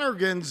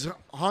Lonergans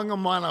hung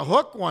him on a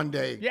hook one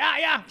day.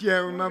 yeah. Yeah,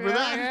 remember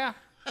that?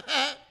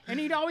 Yeah. And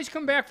he'd always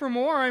come back for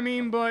more. I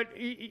mean, but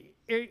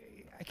I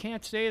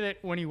can't say that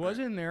when he was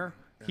in there,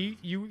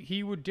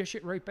 he would dish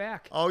it right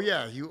back. Oh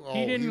yeah, He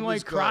didn't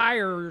was like good. cry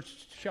or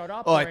shut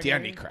up. Oh, or at the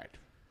end he anything. cried.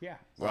 Yeah.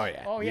 Oh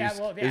yeah. Oh yeah.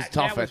 He was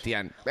tough at the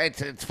end.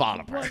 It's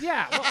falling Well, apart.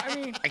 yeah. Well, I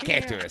mean, I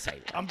can't do this.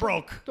 I'm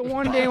broke. The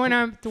one day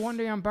I'm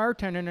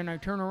bartending and I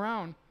turn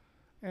around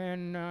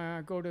and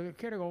I go to the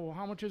kid. I go, well,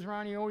 how much does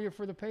Ronnie owe you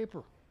for the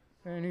paper?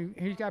 And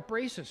he's got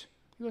braces.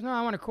 He goes, no,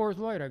 I want a Coors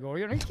Light. I go, what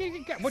you gonna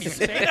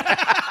say?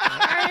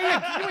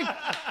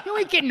 you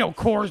ain't getting no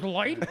Coors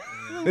Light.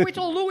 Wait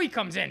till Louis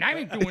comes in. I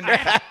ain't doing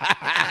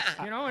that.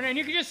 And then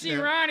you can just see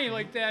Ronnie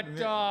like that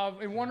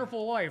in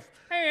Wonderful Life.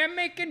 Hey, I'm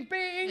making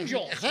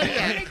angels. I'm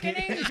making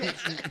angels.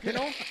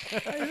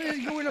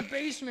 He'd go in the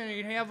basement and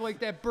he'd have like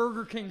that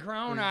Burger King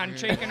crown on,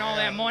 shaking all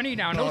that money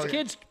down. Those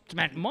kids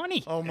spent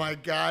money. Oh my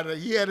God,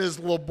 he had his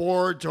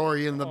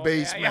laboratory in the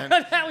basement.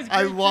 yeah. That was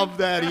I great, love too.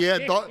 that.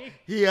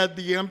 He had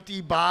the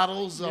empty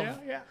bottles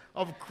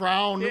of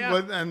Crown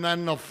Yeah. and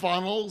then the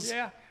funnels.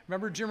 Yeah.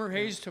 Remember Jimmer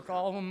Hayes took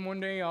all of them one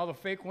day, all the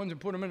fake ones, and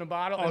put them in a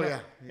bottle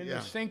in the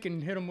sink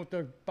and hit them with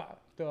a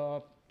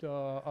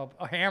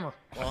hammer.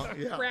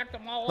 yeah. Cracked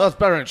them all That's up.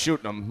 better than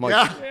shooting them.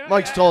 Yeah.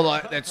 Mike's told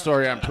that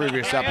story on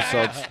previous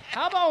episodes.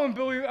 How about when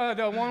Billy,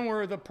 the one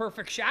where the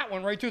perfect shot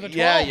went right through the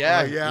 12?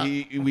 Yeah.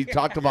 yeah. We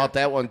talked about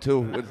that one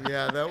too.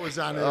 Yeah, that was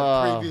on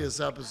a previous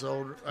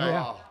episode.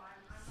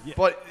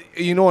 But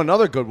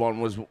another good one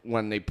was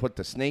when they put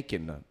the snake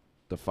in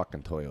the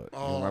fucking toilet.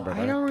 You remember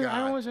that?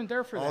 I wasn't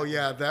there for that. Oh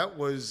yeah, that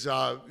was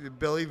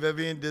Billy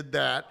Vivian did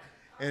that,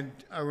 and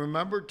I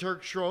remember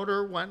Turk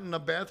Schroeder went in the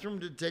bathroom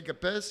to take a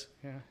piss.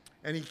 Yeah.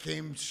 And he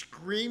came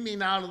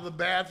screaming out of the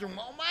bathroom.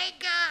 Oh my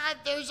God!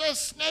 There's a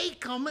snake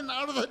coming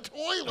out of the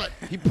toilet.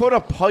 He put a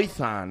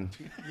python.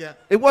 Yeah.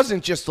 It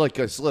wasn't just like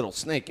a little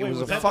snake. It Wait, was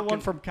was a that fucking. the one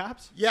from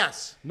Cops?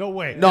 Yes. No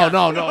way. No.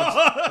 No,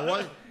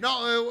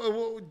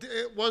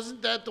 it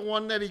wasn't that the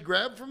one that he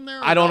grabbed from there?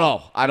 I don't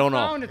know.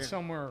 Found it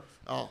somewhere.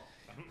 Oh.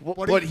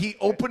 But he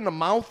opened the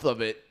mouth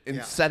of it and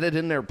Yeah. set it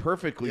in there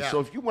perfectly. Yeah. So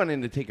if you went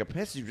in to take a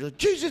piss, you'd be like,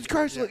 Jesus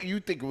Christ, look,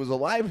 you'd think it was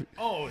alive.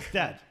 Oh, it's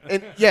dead.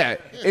 And yeah,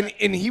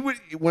 and he would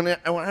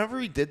whenever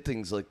he did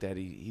things like that,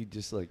 he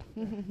just like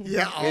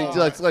Yeah. he'd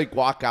just like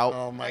walk out.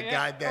 Oh my Yeah,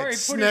 God, or that he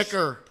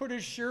snicker. Put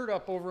his shirt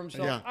up over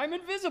himself. Yeah. I'm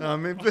invisible.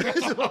 I'm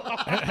invisible.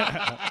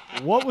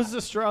 What was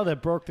the straw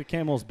that broke the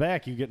camel's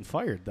back? You getting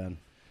fired then?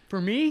 For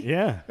me,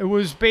 Yeah. it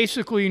was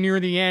basically near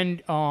the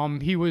end.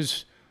 He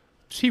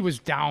was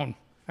down.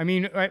 I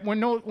mean,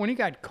 when he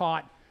got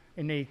caught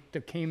and they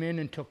came in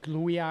and took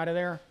Louis out of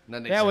there,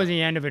 Then they that said- was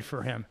the end of it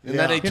for him. And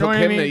then they You know took what I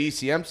him mean? to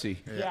ECMC.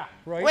 Yeah,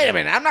 right. Wait a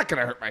minute, I'm not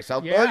gonna hurt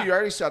myself. Yeah. Bud. You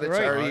already said it. Right.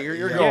 Sorry,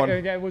 you're Yeah. going.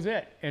 Yeah, that was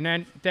it. And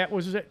then that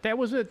was it. That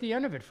was at the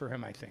end of it for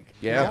him, I think.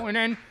 You Yeah. know? And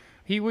then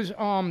he was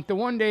the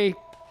one day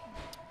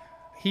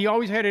he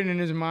always had it in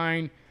his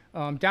mind.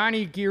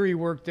 Donnie Geary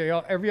worked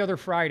there every other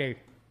Friday.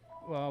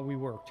 We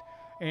worked,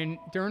 and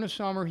during the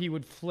summer he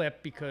would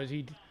flip because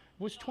he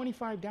was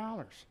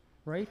 $25,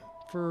 right,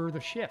 for the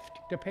shift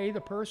to pay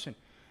the person.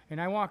 And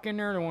I walk in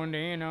there one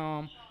day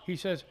and he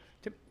says,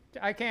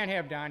 I can't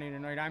have Donnie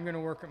tonight. I'm going to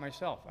work it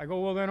myself. I go,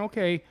 well, then,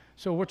 okay.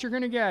 So what you're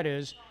going to get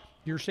is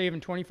you're saving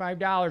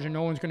 $25 and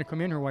no one's going to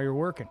come in here while you're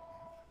working.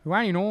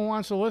 Ronnie, no one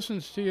wants to listen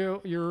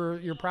to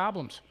your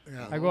problems.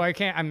 Yeah. I go,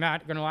 I'm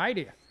not going to lie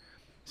to you.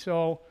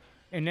 So,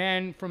 and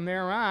then from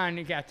there on,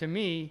 it got to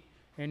me,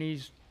 and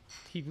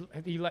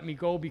he let me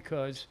go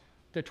because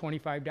the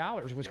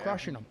 $25 was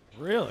crushing him.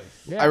 Really?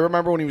 Yeah. I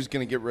remember when he was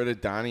gonna get rid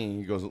of Donnie, and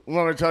he goes,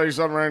 "Let me tell you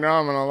something right now.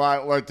 I'm gonna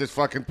light this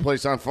fucking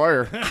place on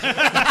fire."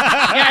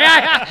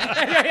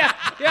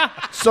 Yeah.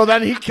 So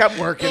then he kept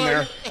working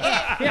there.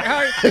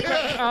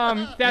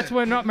 That's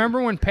when.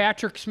 Remember when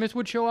Patrick Smith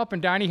would show up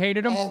and Donnie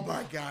hated him? Oh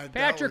my God. that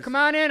Patrick, was- come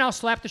on in. I'll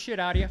slap the shit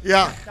out of you.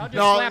 Yeah. I'll just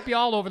slap you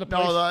all over the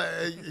place.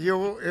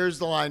 No, here's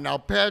the line. Now,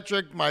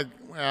 Patrick, my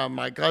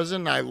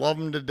cousin, I love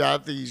him to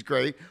death. He's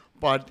great.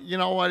 But you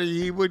know what?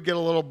 He would get a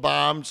little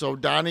bombed, so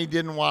Donnie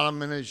didn't want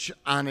him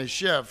on his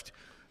shift.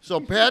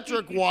 So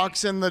Patrick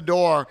walks in the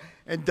door,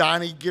 and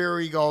Donnie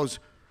Geary goes,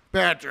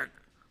 Patrick,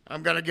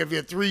 I'm going to give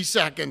you 3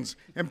 seconds.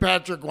 And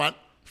Patrick went,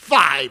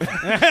 5.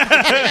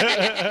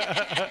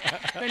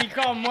 Then he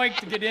called Mike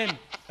to get in.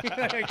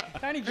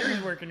 Donnie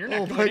Geary's working. You're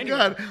not Oh doing my anything.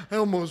 God. I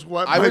almost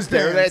wet I my was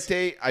there pants. that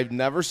day. I've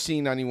never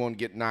seen anyone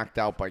get knocked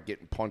out by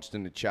getting punched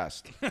in the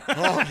chest. Oh,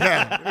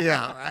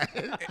 yeah.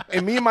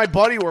 And me and my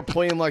buddy were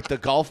playing like the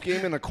golf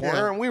game in the corner,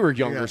 Yeah. and we were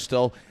younger Yeah.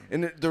 still.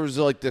 And there was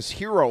like this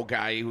hero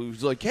guy who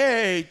was like,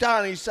 "Hey,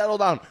 Donnie, settle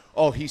down."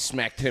 Oh, he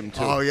smacked him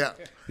too. Oh, yeah.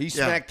 He Yeah.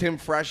 smacked him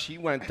fresh. He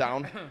went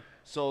down.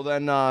 So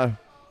then,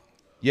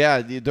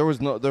 yeah, there was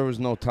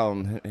no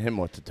telling him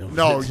what to do.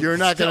 No, you're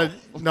not going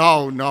to.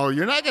 No,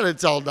 you're not going to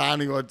tell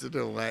Donnie what to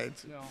do, mate.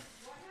 No,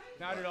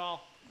 not at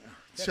all.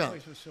 That So-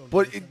 place was so good.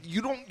 But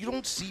you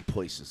don't see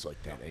places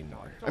like that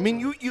anymore. I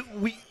mean,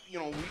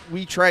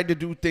 we tried to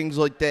do things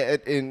like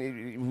that,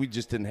 and we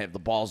just didn't have the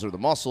balls or the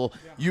muscle.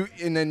 You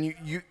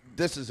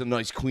this is a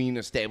nice, clean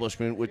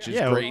establishment, which is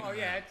Yeah, great. Oh,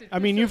 yeah, I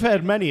mean, you've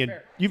had many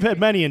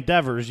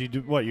endeavors. You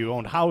do what? You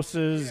owned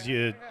houses.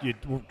 You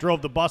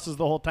drove the buses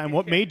the whole time.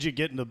 What made you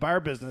get into the bar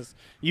business,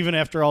 even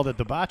after all the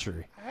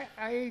debauchery?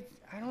 I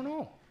don't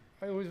know.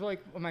 It was like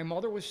my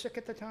mother was sick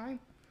at the time,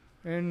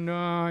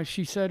 and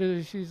she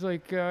said, she's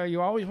like,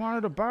 you always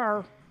wanted a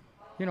bar,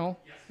 you know,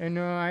 and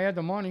I had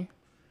the money,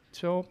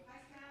 so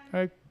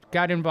I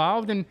got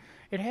involved, and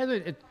it has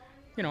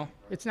you know,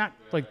 it's not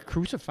like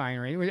crucifying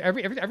or anything.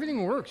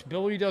 Everything works.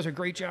 Billy does a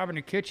great job in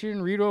the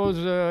kitchen.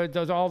 Rito's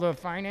does all the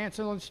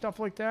financing and stuff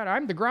like that.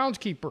 I'm the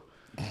groundskeeper,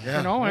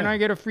 you know, and I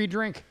get a free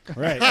drink.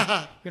 Right.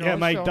 You know, Yeah,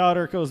 my so-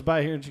 daughter goes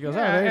by here and she goes,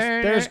 Yeah, "Oh,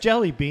 there's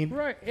Jelly Bean."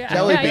 Right. Yeah.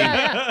 Jelly bean.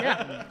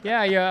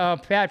 Yeah.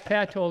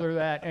 Pat told her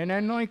that, and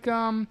then like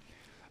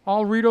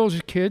all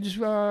Rito's kids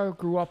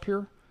grew up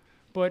here,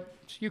 but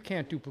you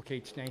can't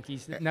duplicate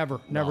Stanky's. Never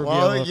be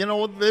Well, able to. you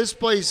know, this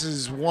place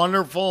is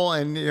wonderful,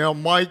 and you know,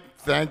 Mike,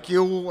 thank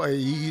you.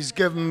 He's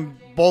given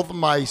both of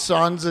my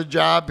sons a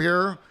job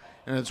here,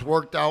 and it's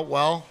worked out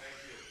well.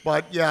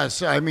 But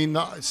yes, I mean,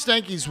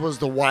 Stanky's was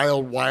the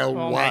wild Oh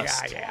my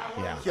west. God,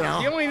 yeah. You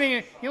know, The only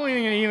thing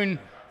that even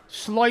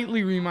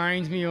slightly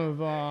reminds me of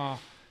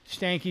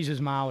Stanky's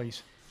is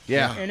Molly's.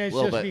 Yeah, And it's a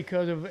little just bit.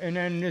 because of, and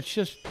then it's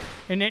just,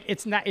 and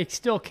it's not, it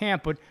still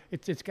can't, but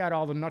it's got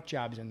all the nut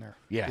jobs in there.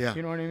 Yeah. Yeah.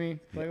 You know what I mean?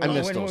 Like, I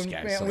miss those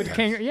guys With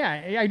sometimes. Kinger,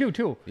 yeah, I do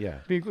too. Yeah.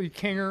 Because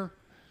Kinger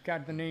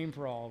got the name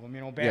for all of them.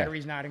 You know,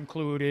 batteries not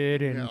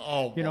included, and Yeah,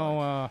 oh, you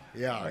know,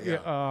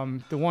 Yeah.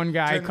 the one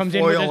guy Tin comes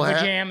in with his foil hat.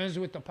 pajamas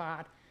with the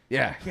pot.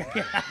 Yeah.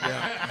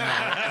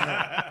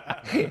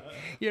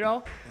 You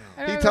know.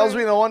 He tells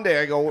me the one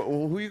day, I go,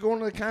 well, "Who are you going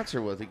to the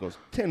concert with?" He goes,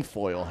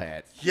 "Tinfoil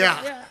hat."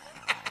 yeah.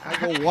 I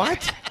go,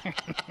 "What?"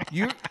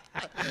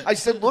 I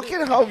said, "Look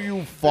at how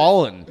you've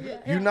fallen.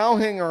 You now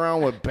hang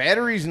around with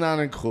batteries not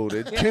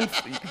included.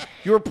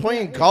 You were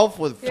playing golf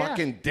with Yeah.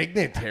 fucking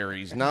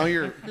dignitaries. Now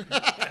you're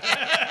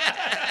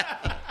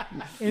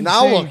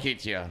now Insane. look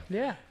at you."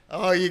 Yeah.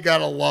 Oh, you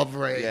gotta love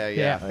Ray. Yeah,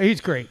 Yeah. yeah.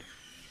 He's great.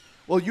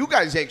 Well, you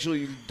guys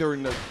actually,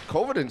 during the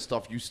COVID and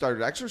stuff, you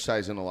started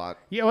exercising a lot.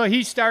 Yeah, well,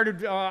 he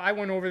started. I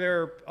went over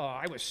there.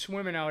 I was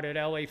swimming out at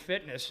LA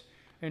Fitness,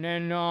 and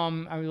then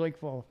I was like,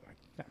 well,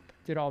 I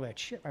did all that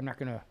shit. I'm not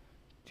gonna,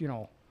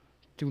 do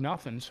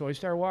nothing. So I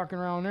started walking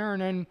around there,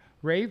 and then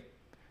Ray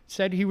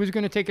said he was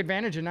gonna take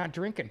advantage of not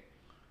drinking,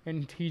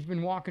 and he's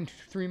been walking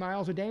 3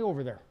 miles a day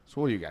over there.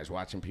 So what are you guys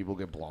watching people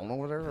get blown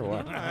over there or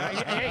what?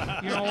 Hey,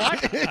 you know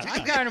what?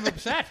 I'm kind of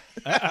upset.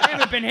 I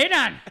haven't been hit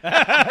on.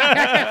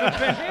 I haven't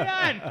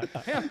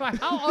been hit on.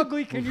 How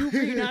ugly can you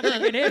be not to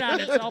get hit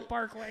on at South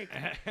Park Lake?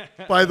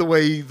 By the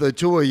way, the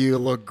two of you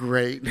look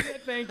great.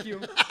 Thank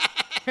you.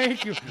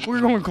 Thank you.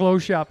 We're going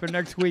clothes shopping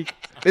next week.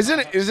 Isn't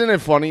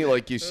it funny?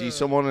 Like you see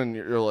someone and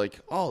you're like,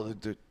 oh,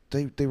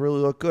 they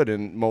really look good.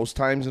 And most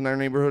times in our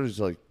neighborhood, it's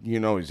like, he's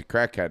a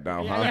crackhead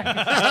now,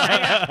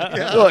 huh?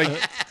 You're like,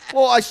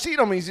 well, I seen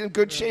him. He's in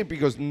good shape. He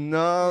goes,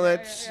 no,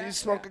 he's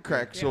smoking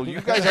crack. So you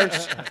guys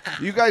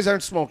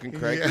aren't smoking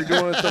crack. You're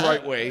doing it the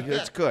right way.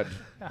 It's good.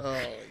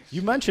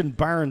 You mentioned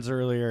Barnes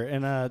earlier,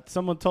 and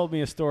someone told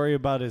me a story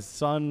about his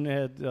son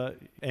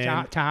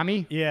had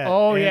Tommy? Yeah.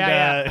 Oh,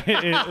 and,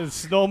 yeah.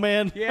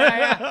 Snowman.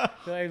 Yeah.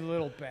 That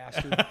little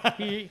bastard.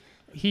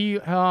 He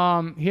had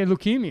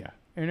leukemia,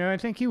 and I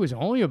think he was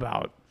only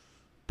about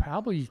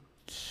probably,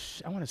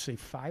 I want to say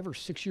 5 or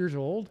 6 years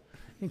old.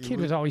 The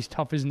kid was always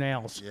tough as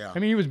nails. Yeah. I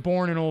mean, he was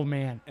born an old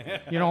man,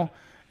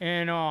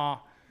 And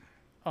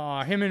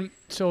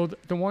so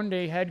the one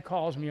day Head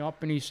calls me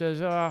up and he says,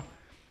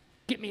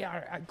 get me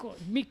out.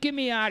 Get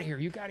me out of here.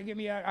 You got to get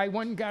me out. I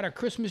went and got a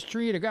Christmas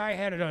tree. The guy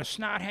had a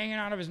snot hanging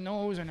out of his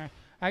nose, and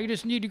I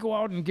just need to go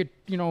out and get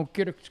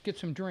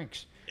some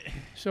drinks.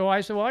 So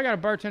I said, well, I got a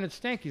bartender at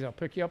Stanky's. I'll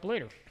pick you up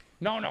later.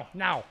 No,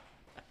 now.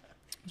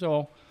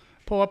 So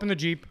pull up in the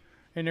Jeep,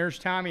 and there's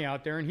Tommy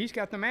out there, and he's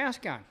got the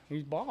mask on.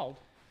 He's bald,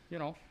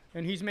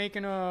 and he's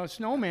making a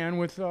snowman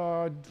with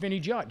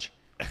Vinny Judge,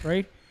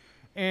 right?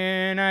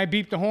 And I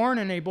beep the horn,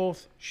 and they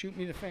both shoot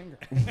me the finger.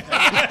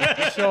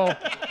 So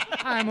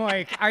I'm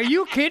like, are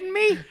you kidding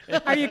me?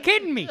 Are you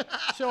kidding me?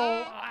 So,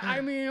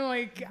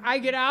 I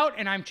get out,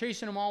 and I'm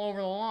chasing them all over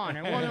the lawn.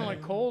 It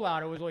wasn't cold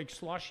out. It was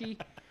slushy.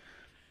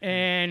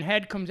 And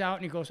Head comes out,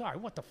 and he goes, all right,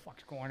 what the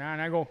fuck's going on?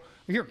 I go,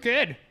 you're a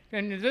kid.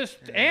 And this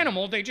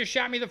animal, they just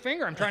shot me the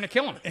finger. I'm trying to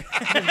kill him.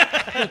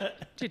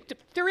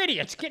 They're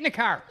idiots. Get in the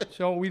car.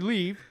 So we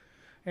leave,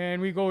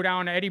 and we go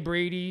down to Eddie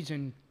Brady's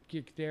and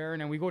get there,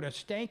 and then we go to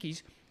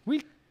Stanky's.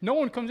 No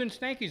one comes in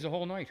Stanky's the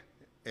whole night.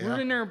 Yeah. We're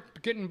in there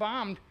getting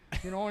bombed.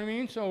 You know what I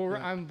mean? So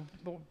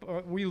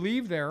we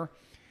leave there,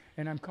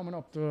 and I'm coming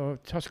up to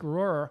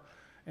Tuscarora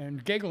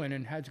and giggling,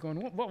 and Head's going,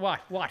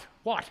 what?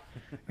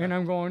 And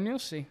I'm going, you'll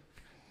see.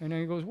 And then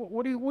he goes,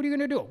 what are you going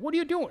to do? What are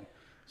you doing?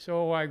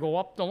 So I go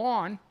up the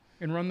lawn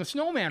and run the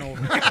snowman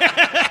over.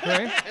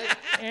 Right?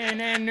 And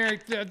then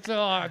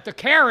the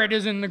carrot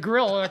is in the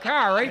grill of the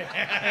car, right?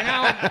 And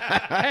now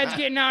Head's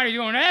getting out. He's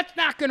going, that's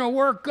not going to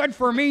work good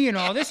for me,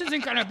 This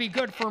isn't going to be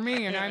good for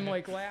me. And I'm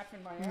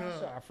laughing my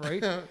ass off,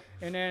 right?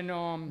 And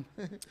then,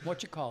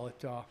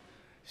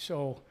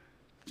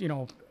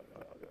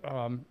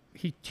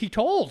 he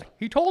told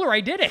her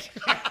I did it.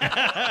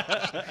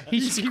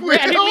 he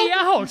ratted me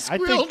out.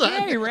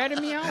 He ratted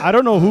me out. I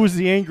don't know who's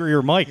the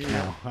angrier Mike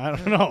now. I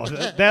don't know.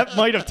 That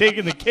might have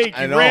taken the cake.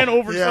 He ran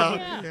over some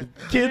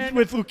kids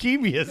with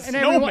leukemia.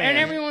 And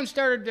everyone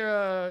started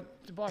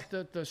about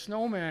the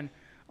snowman.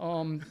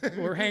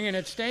 We're hanging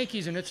at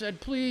Stanky's, and it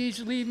said,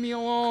 please leave me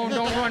alone.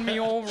 Don't run me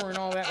over and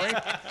all that,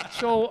 right?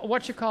 So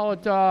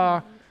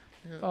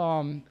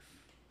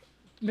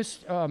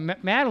Miss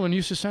Madeline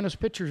used to send us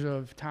pictures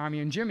of Tommy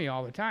and Jimmy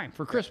all the time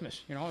for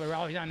Christmas. They were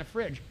always on the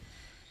fridge.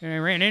 And I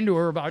ran into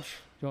her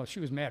she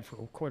was mad for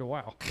quite a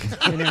while.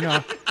 And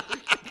then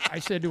I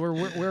said to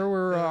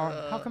her,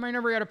 how come I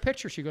never got a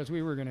picture? She goes,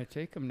 we were going to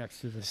take him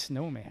next to the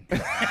snowman.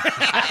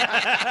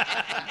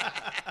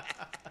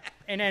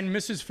 And then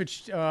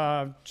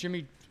Mrs.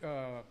 Jimmy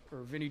or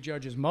Vinny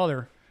Judge's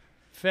mother,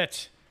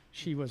 Fitz,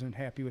 she wasn't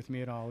happy with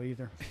me at all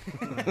either.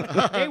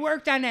 They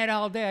worked on that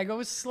all day. I go, it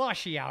was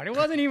slushy out. It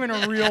wasn't even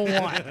a real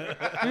one. It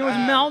was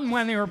melting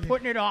when they were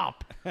putting it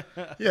up.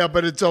 Yeah,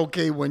 but it's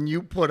okay when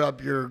you put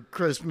up your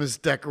Christmas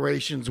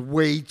decorations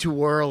way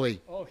too early.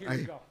 Oh, here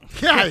we go.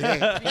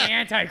 Yeah. The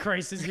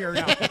Antichrist is here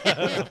now.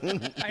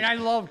 And I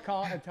love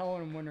telling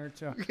them when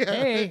it's,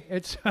 hey,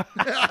 it's...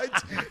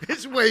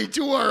 It's way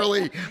too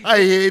early. I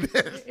hate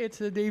it. It's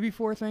the day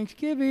before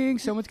Thanksgiving.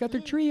 Someone's got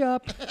their tree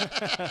up.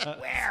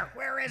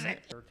 Where is it?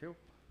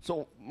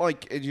 So,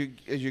 Mike, as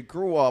you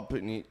grew up,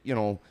 and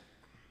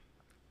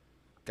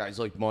guys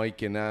like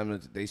Mike and them,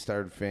 they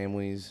started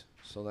families.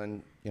 So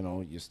then,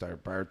 you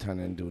start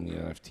bartending, doing the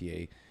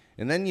NFTA,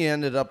 and then you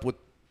ended up with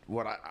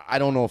what I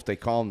don't know if they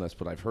call them this,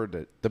 but I've heard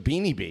that the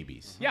Beanie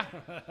Babies. Yeah.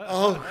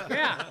 Oh.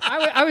 Yeah.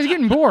 I was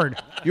getting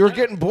bored. You were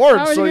getting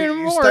bored, so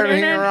you started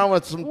hanging around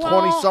with some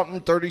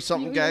 20-something,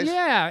 30-something guys.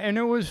 Yeah, and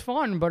it was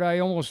fun, but I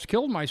almost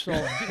killed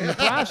myself in the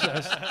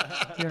process.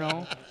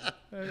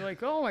 They're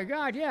like, oh my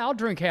God, yeah, I'll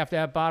drink half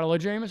that bottle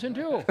of Jameson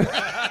too.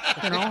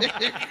 You know,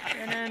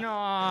 and then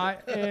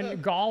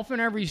and golfing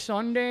every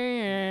Sunday,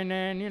 and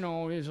then it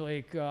was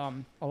like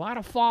a lot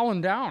of falling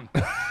down.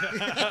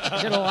 I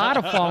did a lot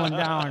of falling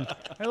down.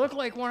 I look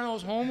like one of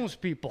those homeless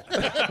people.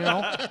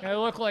 I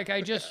look like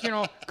I just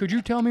could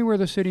you tell me where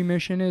the city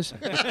mission is?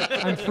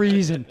 I'm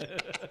freezing.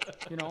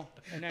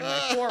 And then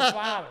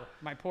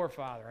my poor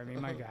father. I mean,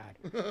 my God.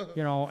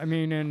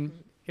 And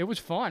it was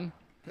fun.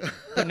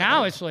 But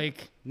now it's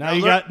like now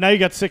you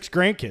got 6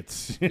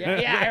 grandkids.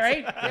 yeah,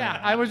 right. Yeah,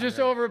 I was just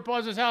over at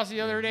Buzz's house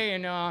the other day,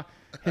 and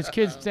his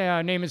kid's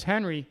name is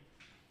Henry,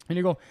 and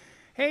you go,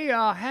 "Hey,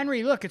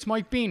 Henry, look, it's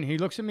Mike Bean." He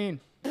looks at me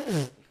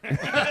and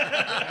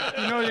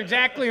he knows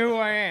exactly who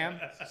I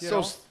am.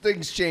 So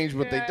things change,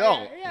 but they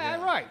don't.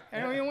 Yeah, right.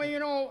 And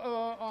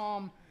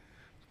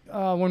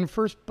when we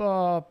first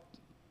bought,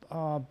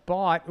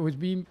 it was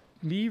me,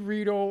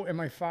 Rito, and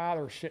my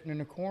father sitting in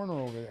the corner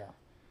over there,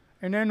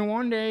 and then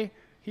one day.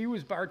 He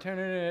was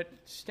bartending at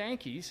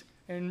Stanky's,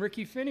 and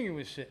Ricky Finney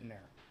was sitting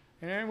there.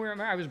 And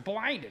then I was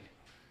blinded.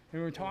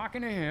 And we were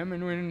talking to him,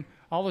 and when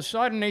all of a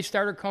sudden they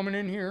started coming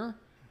in here,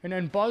 and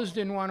then Buzz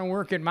didn't want to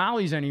work at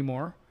Molly's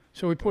anymore,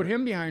 so we put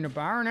him behind the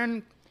bar, and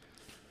then...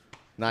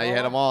 Now you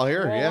had them all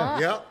here, voila,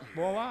 Yep.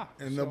 Voila.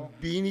 And the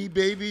Beanie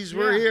Babies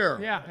were here.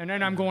 Yeah, and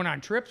then I'm going on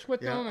trips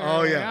with them. And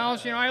Oh, yeah.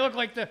 else. I look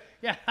like the...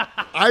 Yeah.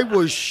 I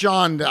was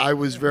shunned. I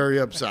was very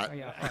upset.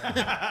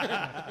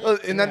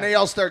 And then they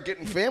all start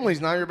getting families.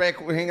 Now you're back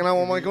hanging out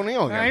with Mike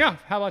O'Neill again. I know.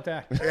 How about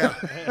that?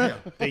 Yeah.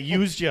 They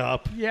used you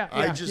up. Yeah.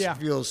 I just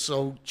feel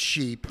so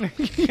cheap. Cheap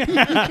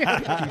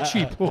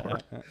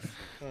whore.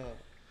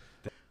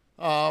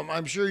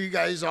 I'm sure you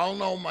guys all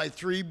know my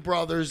 3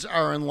 brothers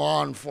are in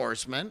law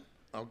enforcement,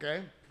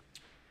 okay?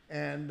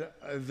 And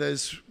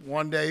this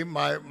one day,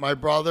 my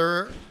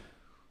brother,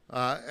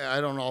 I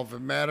don't know if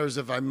it matters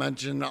if I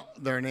mention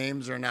their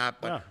names or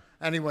not, but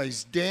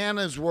anyways, Dan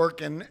is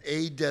working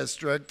A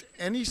district,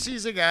 and he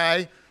sees a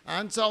guy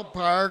on South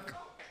Park,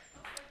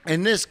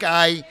 and this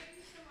guy,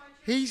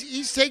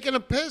 he's taking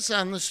a piss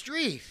on the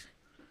street.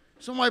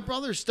 So my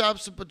brother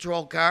stops the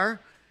patrol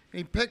car, and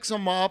he picks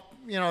him up,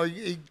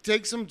 he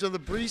takes him to the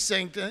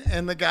precinct,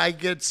 and the guy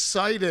gets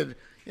cited.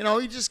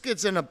 He just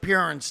gets an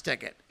appearance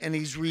ticket, and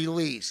he's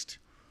released.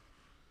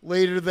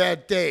 Later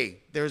that day,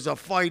 there's a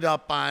fight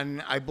up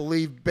on, I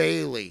believe,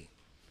 Bailey.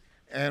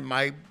 And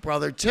my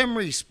brother Tim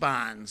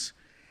responds.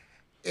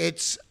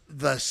 It's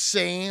the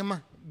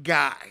same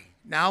guy.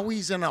 Now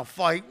he's in a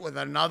fight with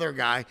another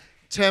guy.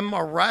 Tim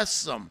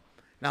arrests him.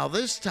 Now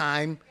this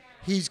time,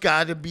 he's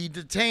got to be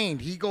detained.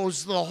 He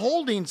goes to the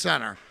holding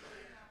center.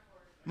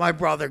 My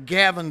brother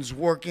Gavin's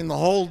working the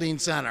holding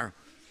center.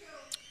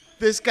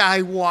 This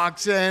guy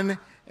walks in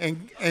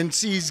and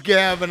sees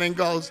Gavin and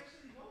goes,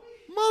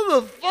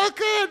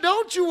 "Motherfucker,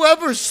 don't you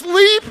ever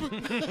sleep?"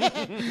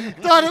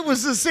 Thought it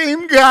was the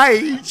same guy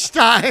each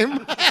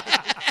time.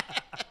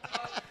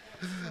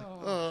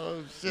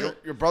 Oh, shit.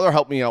 Your brother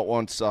helped me out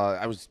once.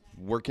 I was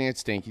working at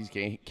Stanky's,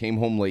 came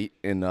home late,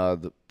 and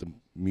the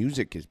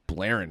music is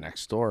blaring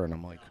next door. And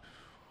I'm like,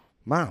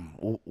 "Mom,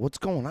 what's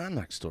going on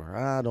next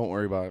door?" Don't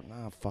worry about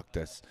it. Fuck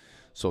this.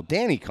 So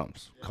Danny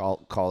comes,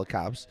 call the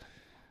cops.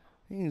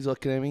 He's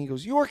looking at me. He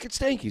goes, "You work at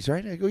Stanky's,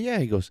 right?" I go, "Yeah."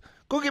 He goes,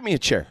 "Go get me a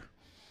chair."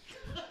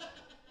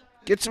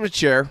 Gets him a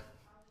chair.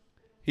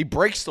 He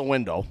breaks the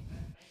window.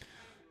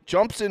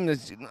 Jumps in.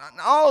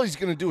 All he's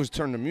going to do is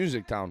turn the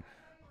music down.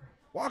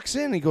 Walks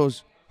in. He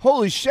goes,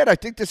 "Holy shit, I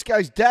think this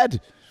guy's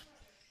dead."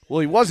 Well,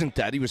 he wasn't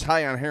dead. He was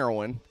high on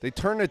heroin. They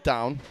turned it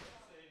down.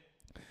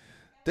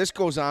 This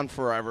goes on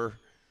forever.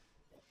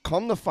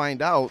 Come to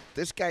find out,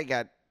 this guy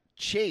got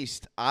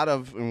chased out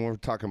of, and we're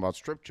talking about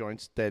strip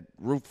joints, that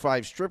Route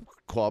 5 strip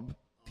club.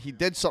 He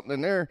did something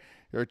in there.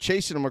 They were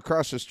chasing him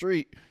across the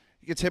street.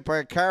 He gets hit by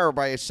a car or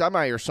by a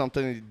semi or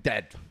something, and he's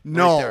dead.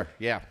 No. Right there.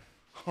 Yeah.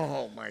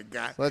 Oh, my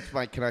God. So that's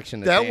my connection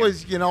to That Dan.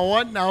 was, you know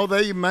what? Now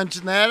that you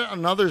mentioned that,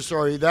 another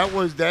story.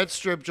 That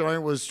strip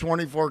joint was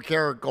 24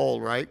 karat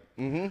gold, right?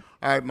 Mm-hmm.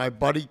 All right, my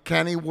buddy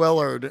Kenny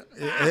Willard,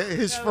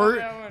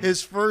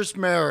 his first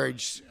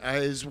marriage,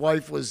 his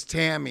wife was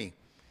Tammy,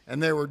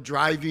 and they were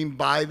driving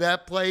by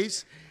that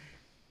place,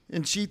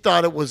 and she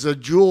thought it was a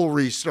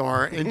jewelry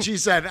store, and she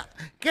said,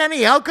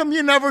 "Kenny, how come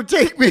you never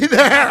take me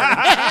there?"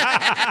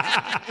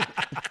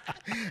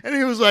 And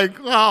he was like,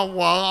 "Oh,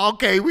 well,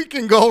 okay, we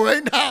can go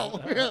right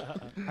now."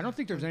 I don't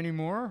think there's any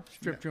more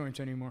strip joints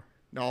anymore.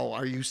 No,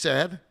 are you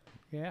sad?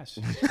 Yes.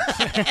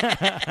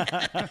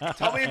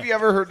 Tell me if you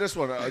ever heard this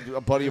one.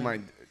 A buddy of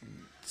mine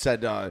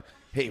said,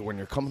 "Hey, when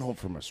you're coming home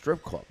from a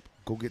strip club,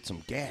 go get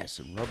some gas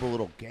and rub a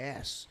little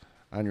gas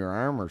on your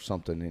arm or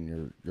something,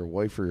 and your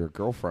wife or your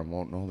girlfriend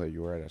won't know that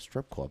you were at a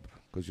strip club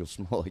because you'll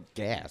smell like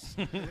gas."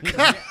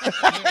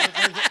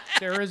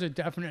 There is a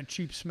definite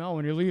cheap smell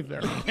when you leave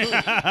there.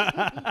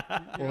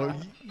 Well,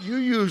 you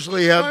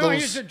usually have I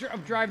used those. to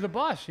drive the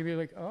bus. You'd be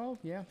like, "Oh,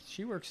 yeah,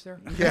 she works there."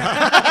 Yeah.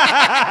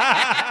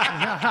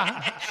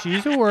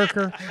 She's a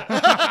worker.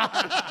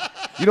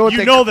 You know what You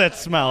they know that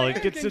smell. It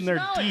You gets can in there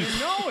smell it. deep. You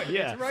know it.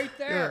 Yeah. It's right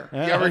there. You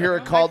ever hear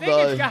it I called think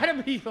it's the? got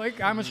to be like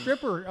I'm a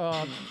stripper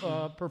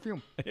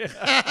perfume. You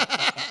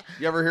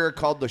ever hear it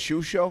called the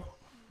shoe show?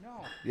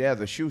 No. Yeah,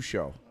 the shoe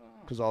show.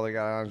 Because all they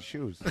got on is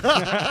shoes.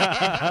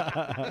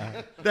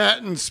 That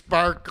and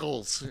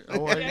sparkles.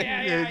 Oh,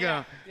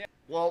 Yeah.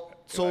 Well,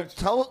 so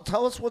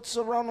tell us what's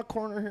around the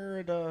corner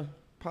here at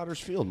Potter's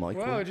Field, Mike.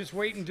 Well, just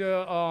waiting to,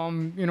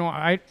 you know,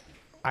 I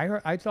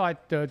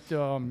thought that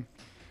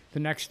the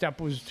next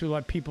step was to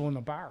let people in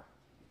the bar,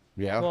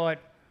 yeah. but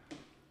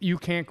you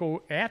can't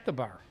go at the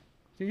bar.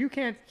 So you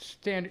can't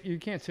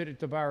sit at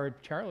the bar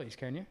at Charlie's,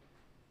 can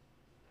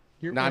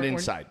you? Not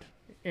inside.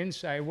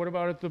 Inside. What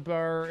about at the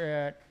bar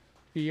at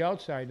the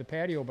outside, the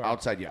patio bar?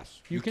 Outside,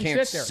 yes. You can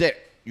can't sit there.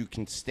 sit. You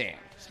can stand.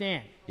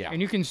 Stand. Yeah. And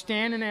you can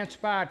stand in that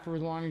spot for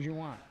as long as you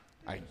want.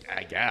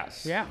 I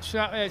guess. Yeah.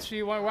 So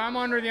see, well, I'm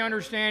under the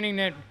understanding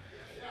that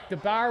the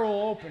bar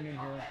will open in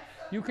here.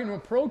 You can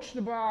approach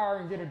the bar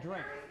and get a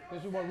drink.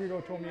 This is what Rito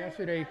told me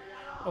yesterday.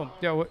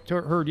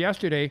 Heard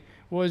yesterday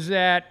was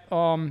that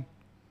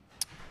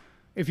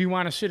if you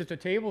want to sit at the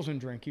tables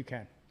and drink, you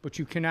can, but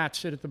you cannot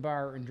sit at the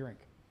bar and drink.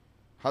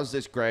 How's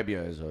this grab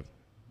you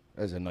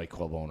as a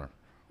nightclub owner?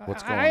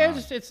 What's going on?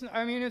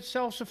 It's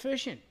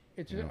self-sufficient.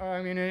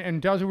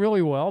 And does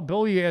really well.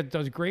 Billy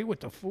does great with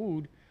the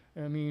food.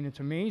 I mean, it's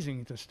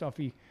amazing the stuff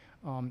he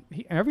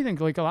everything,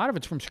 like a lot of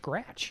it's from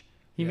scratch.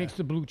 He makes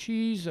the blue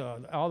cheese,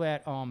 all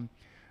that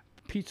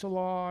pizza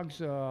logs,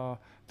 the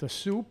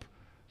soup.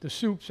 The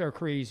soups are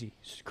crazy.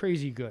 It's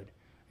crazy good.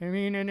 I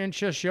mean, and it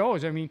just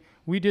shows. I mean,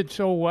 we did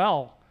so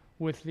well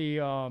with the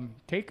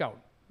takeout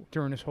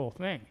during this whole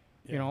thing,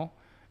 you know.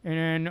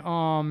 And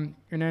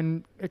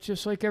then it's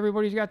just like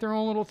everybody's got their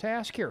own little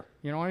task here,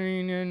 you know what I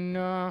mean?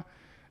 And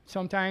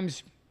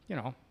sometimes, you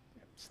know,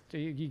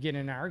 you get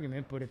in an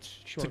argument, but it's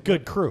short. It's a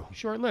good crew.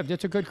 Short-lived.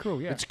 It's a good crew.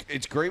 Yeah.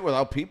 It's great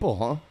without people,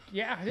 huh?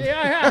 Yeah.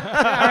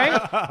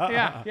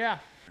 Right. Yeah.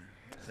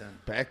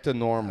 Back to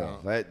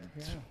normal. I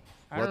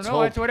don't Let's know.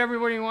 hope. That's what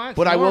everybody wants.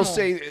 But I will normal.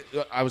 say,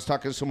 I was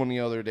talking to someone the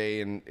other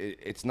day, and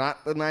it's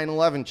not the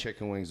 911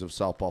 chicken wings of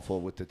South Buffalo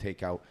with the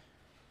takeout.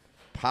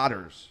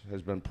 Potter's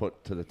has been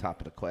put to the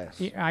top of the class.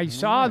 Yeah, I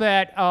saw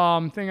that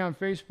thing on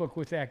Facebook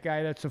with that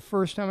guy. That's the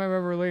first time I've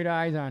ever laid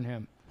eyes on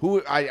him.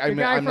 Who The guy I'm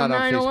from not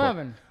on 9/11.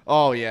 Facebook.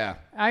 Oh yeah.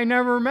 I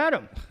never met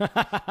him.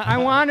 I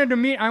wanted to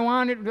meet.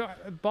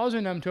 Buzz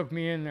and them took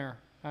me in there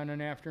on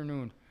an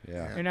afternoon.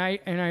 Yeah.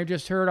 And I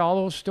just heard all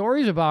those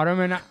stories about him,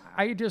 and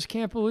I just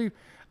can't believe.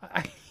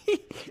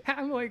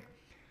 I'm like,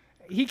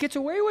 he gets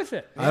away with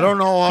it. I don't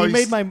know how He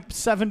made my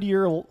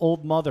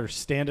 70-year-old mother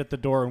stand at the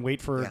door and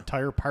wait for her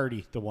entire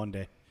party the one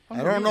day.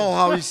 I don't know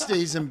how he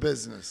stays in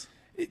business.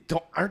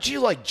 Aren't you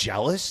like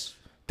jealous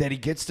that he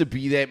gets to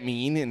be that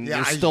mean and Yeah,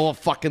 there's still a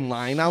fucking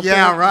line out there?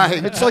 Yeah,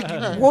 right. It's like,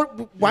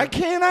 what? Why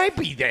can't I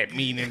be that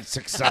mean and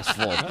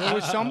successful? There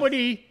was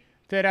somebody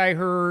that I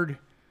heard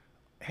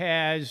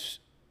his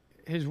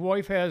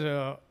wife has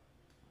a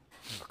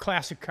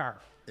classic car,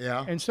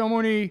 Yeah. and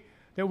somebody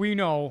that we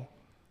know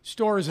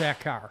stores that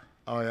car.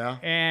 Oh yeah.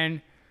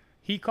 And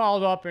he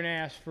called up and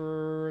asked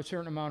for a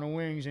certain amount of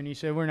wings, and he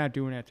said, "We're not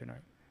doing that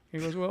tonight." He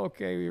goes, "Well,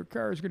 okay, your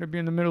car is going to be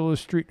in the middle of the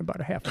street in about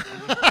a half an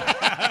hour."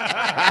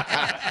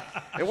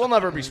 It will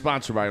never be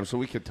sponsored by him, so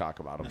we could talk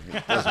about him.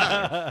 It doesn't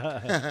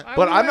matter.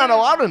 But I'm not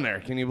allowed in there.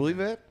 Can you believe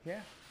that?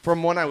 Yeah.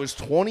 From when I was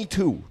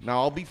 22.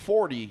 Now I'll be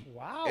 40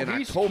 Wow, in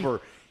he's- October.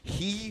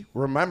 He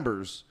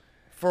remembers.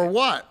 For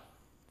what?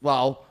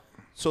 Well,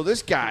 so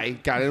this guy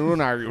got into an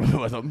argument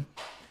with him,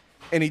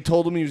 and he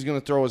told him he was going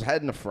to throw his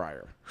head in the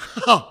fryer.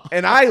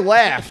 And I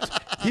laughed.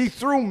 He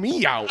threw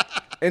me out,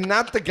 and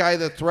not the guy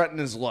that threatened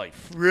his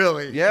life.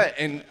 Really? Yeah,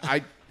 and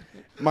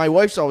my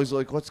wife's always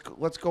like, let's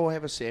go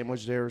have a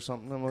sandwich there or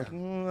something. I'm like,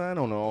 I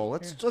don't know.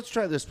 Let's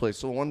try this place.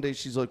 So one day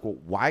she's like, well,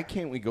 why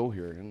can't we go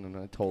here? And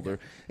then I told her.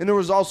 And there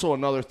was also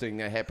another thing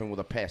that happened with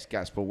a past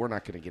guest, but we're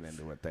not going to get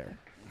into it there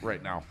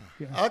right now.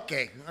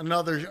 Okay.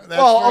 Another. That's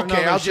Well, for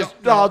okay, another show.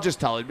 I'll just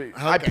tell it.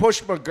 I Okay.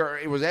 pushed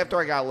McGurn. It was after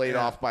I got laid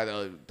off by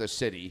the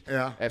city.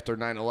 Yeah. After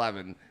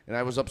 9/11, and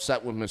I was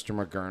upset with Mr.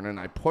 McGurn, and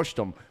I pushed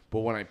him. But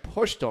when I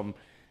pushed him,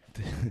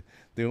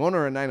 the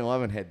owner of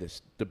 9/11 had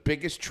the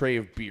biggest tray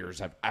of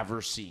beers I've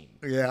ever seen.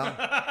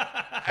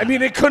 Yeah. I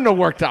mean, it couldn't have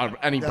worked out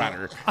any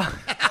better.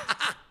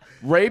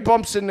 Ray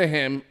bumps into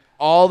him.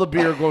 All the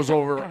beer goes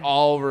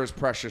all over his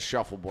precious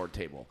shuffleboard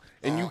table,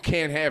 and you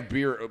can't have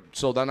beer.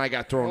 So then I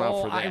got thrown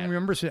out for that. I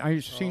remember.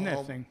 I've seen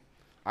that thing.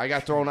 I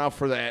got thrown out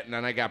for that, and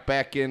then I got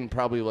back in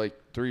probably like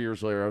 3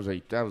 years later.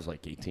 I was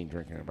like 18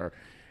 drinking at a bar.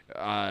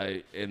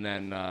 And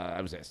then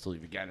I was asked to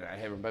leave again, and I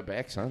haven't been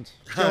back since.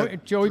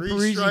 Joey Three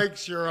Parisi.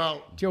 strikes, you're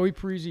out. Joey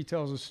Parisi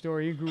tells a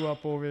story. He grew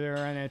up over there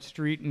on that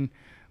street and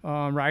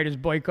ride his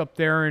bike up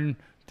there, and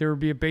there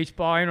would be a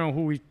baseball. I don't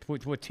know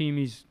what team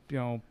he's,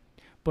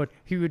 but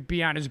he would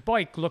be on his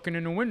bike looking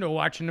in the window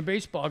watching the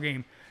baseball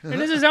game. And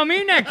this is how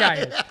mean that guy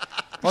is.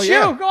 Oh, Shoo,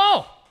 yeah.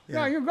 go.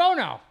 No, you go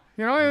now.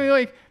 I mean,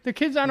 like the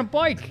kid's on a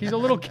bike. He's a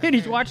little kid.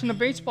 He's watching the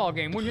baseball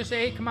game. Wouldn't you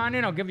say, "Hey, come on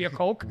in. I'll give you a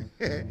Coke"?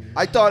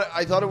 I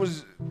thought it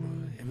was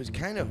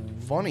kind of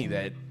funny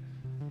that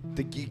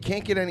you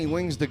can't get any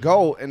wings to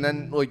go, and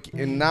then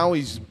and now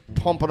he's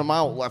pumping them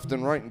out left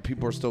and right, and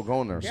people are still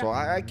going there. So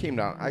I came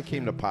down. I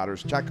came to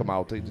Potter's. Check them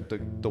out.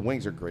 The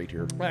wings are great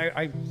here.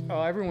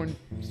 Everyone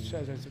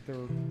says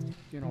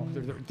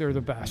that they're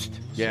the best.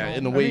 Yeah, So,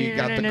 and the way you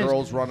got the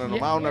girls running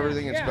them out and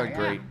everything, it's been yeah.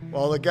 great.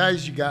 Well, the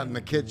guys you got in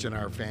the kitchen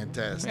are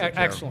fantastic. here.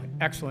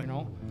 Excellent.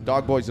 No.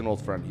 Dog Boy's an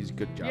old friend. He's a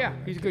good job. Yeah,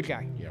 he's a good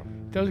guy.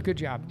 Does a good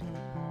job.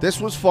 This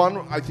was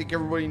fun. I think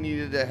everybody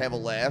needed to have a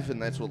laugh,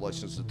 and that's what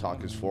License to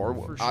Talk is for.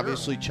 sure.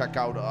 Obviously, check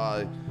out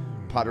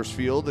Potter's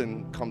Field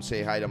and come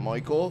say hi to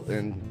Michael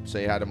and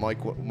say hi to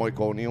Michael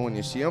O'Neill when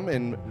you see him.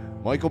 And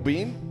Michael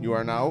Bean, you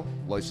are now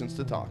licensed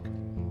to talk.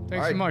 Thanks All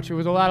right. so much. It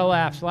was a lot of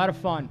laughs, a lot of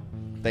fun.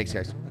 Thanks,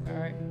 guys. All right.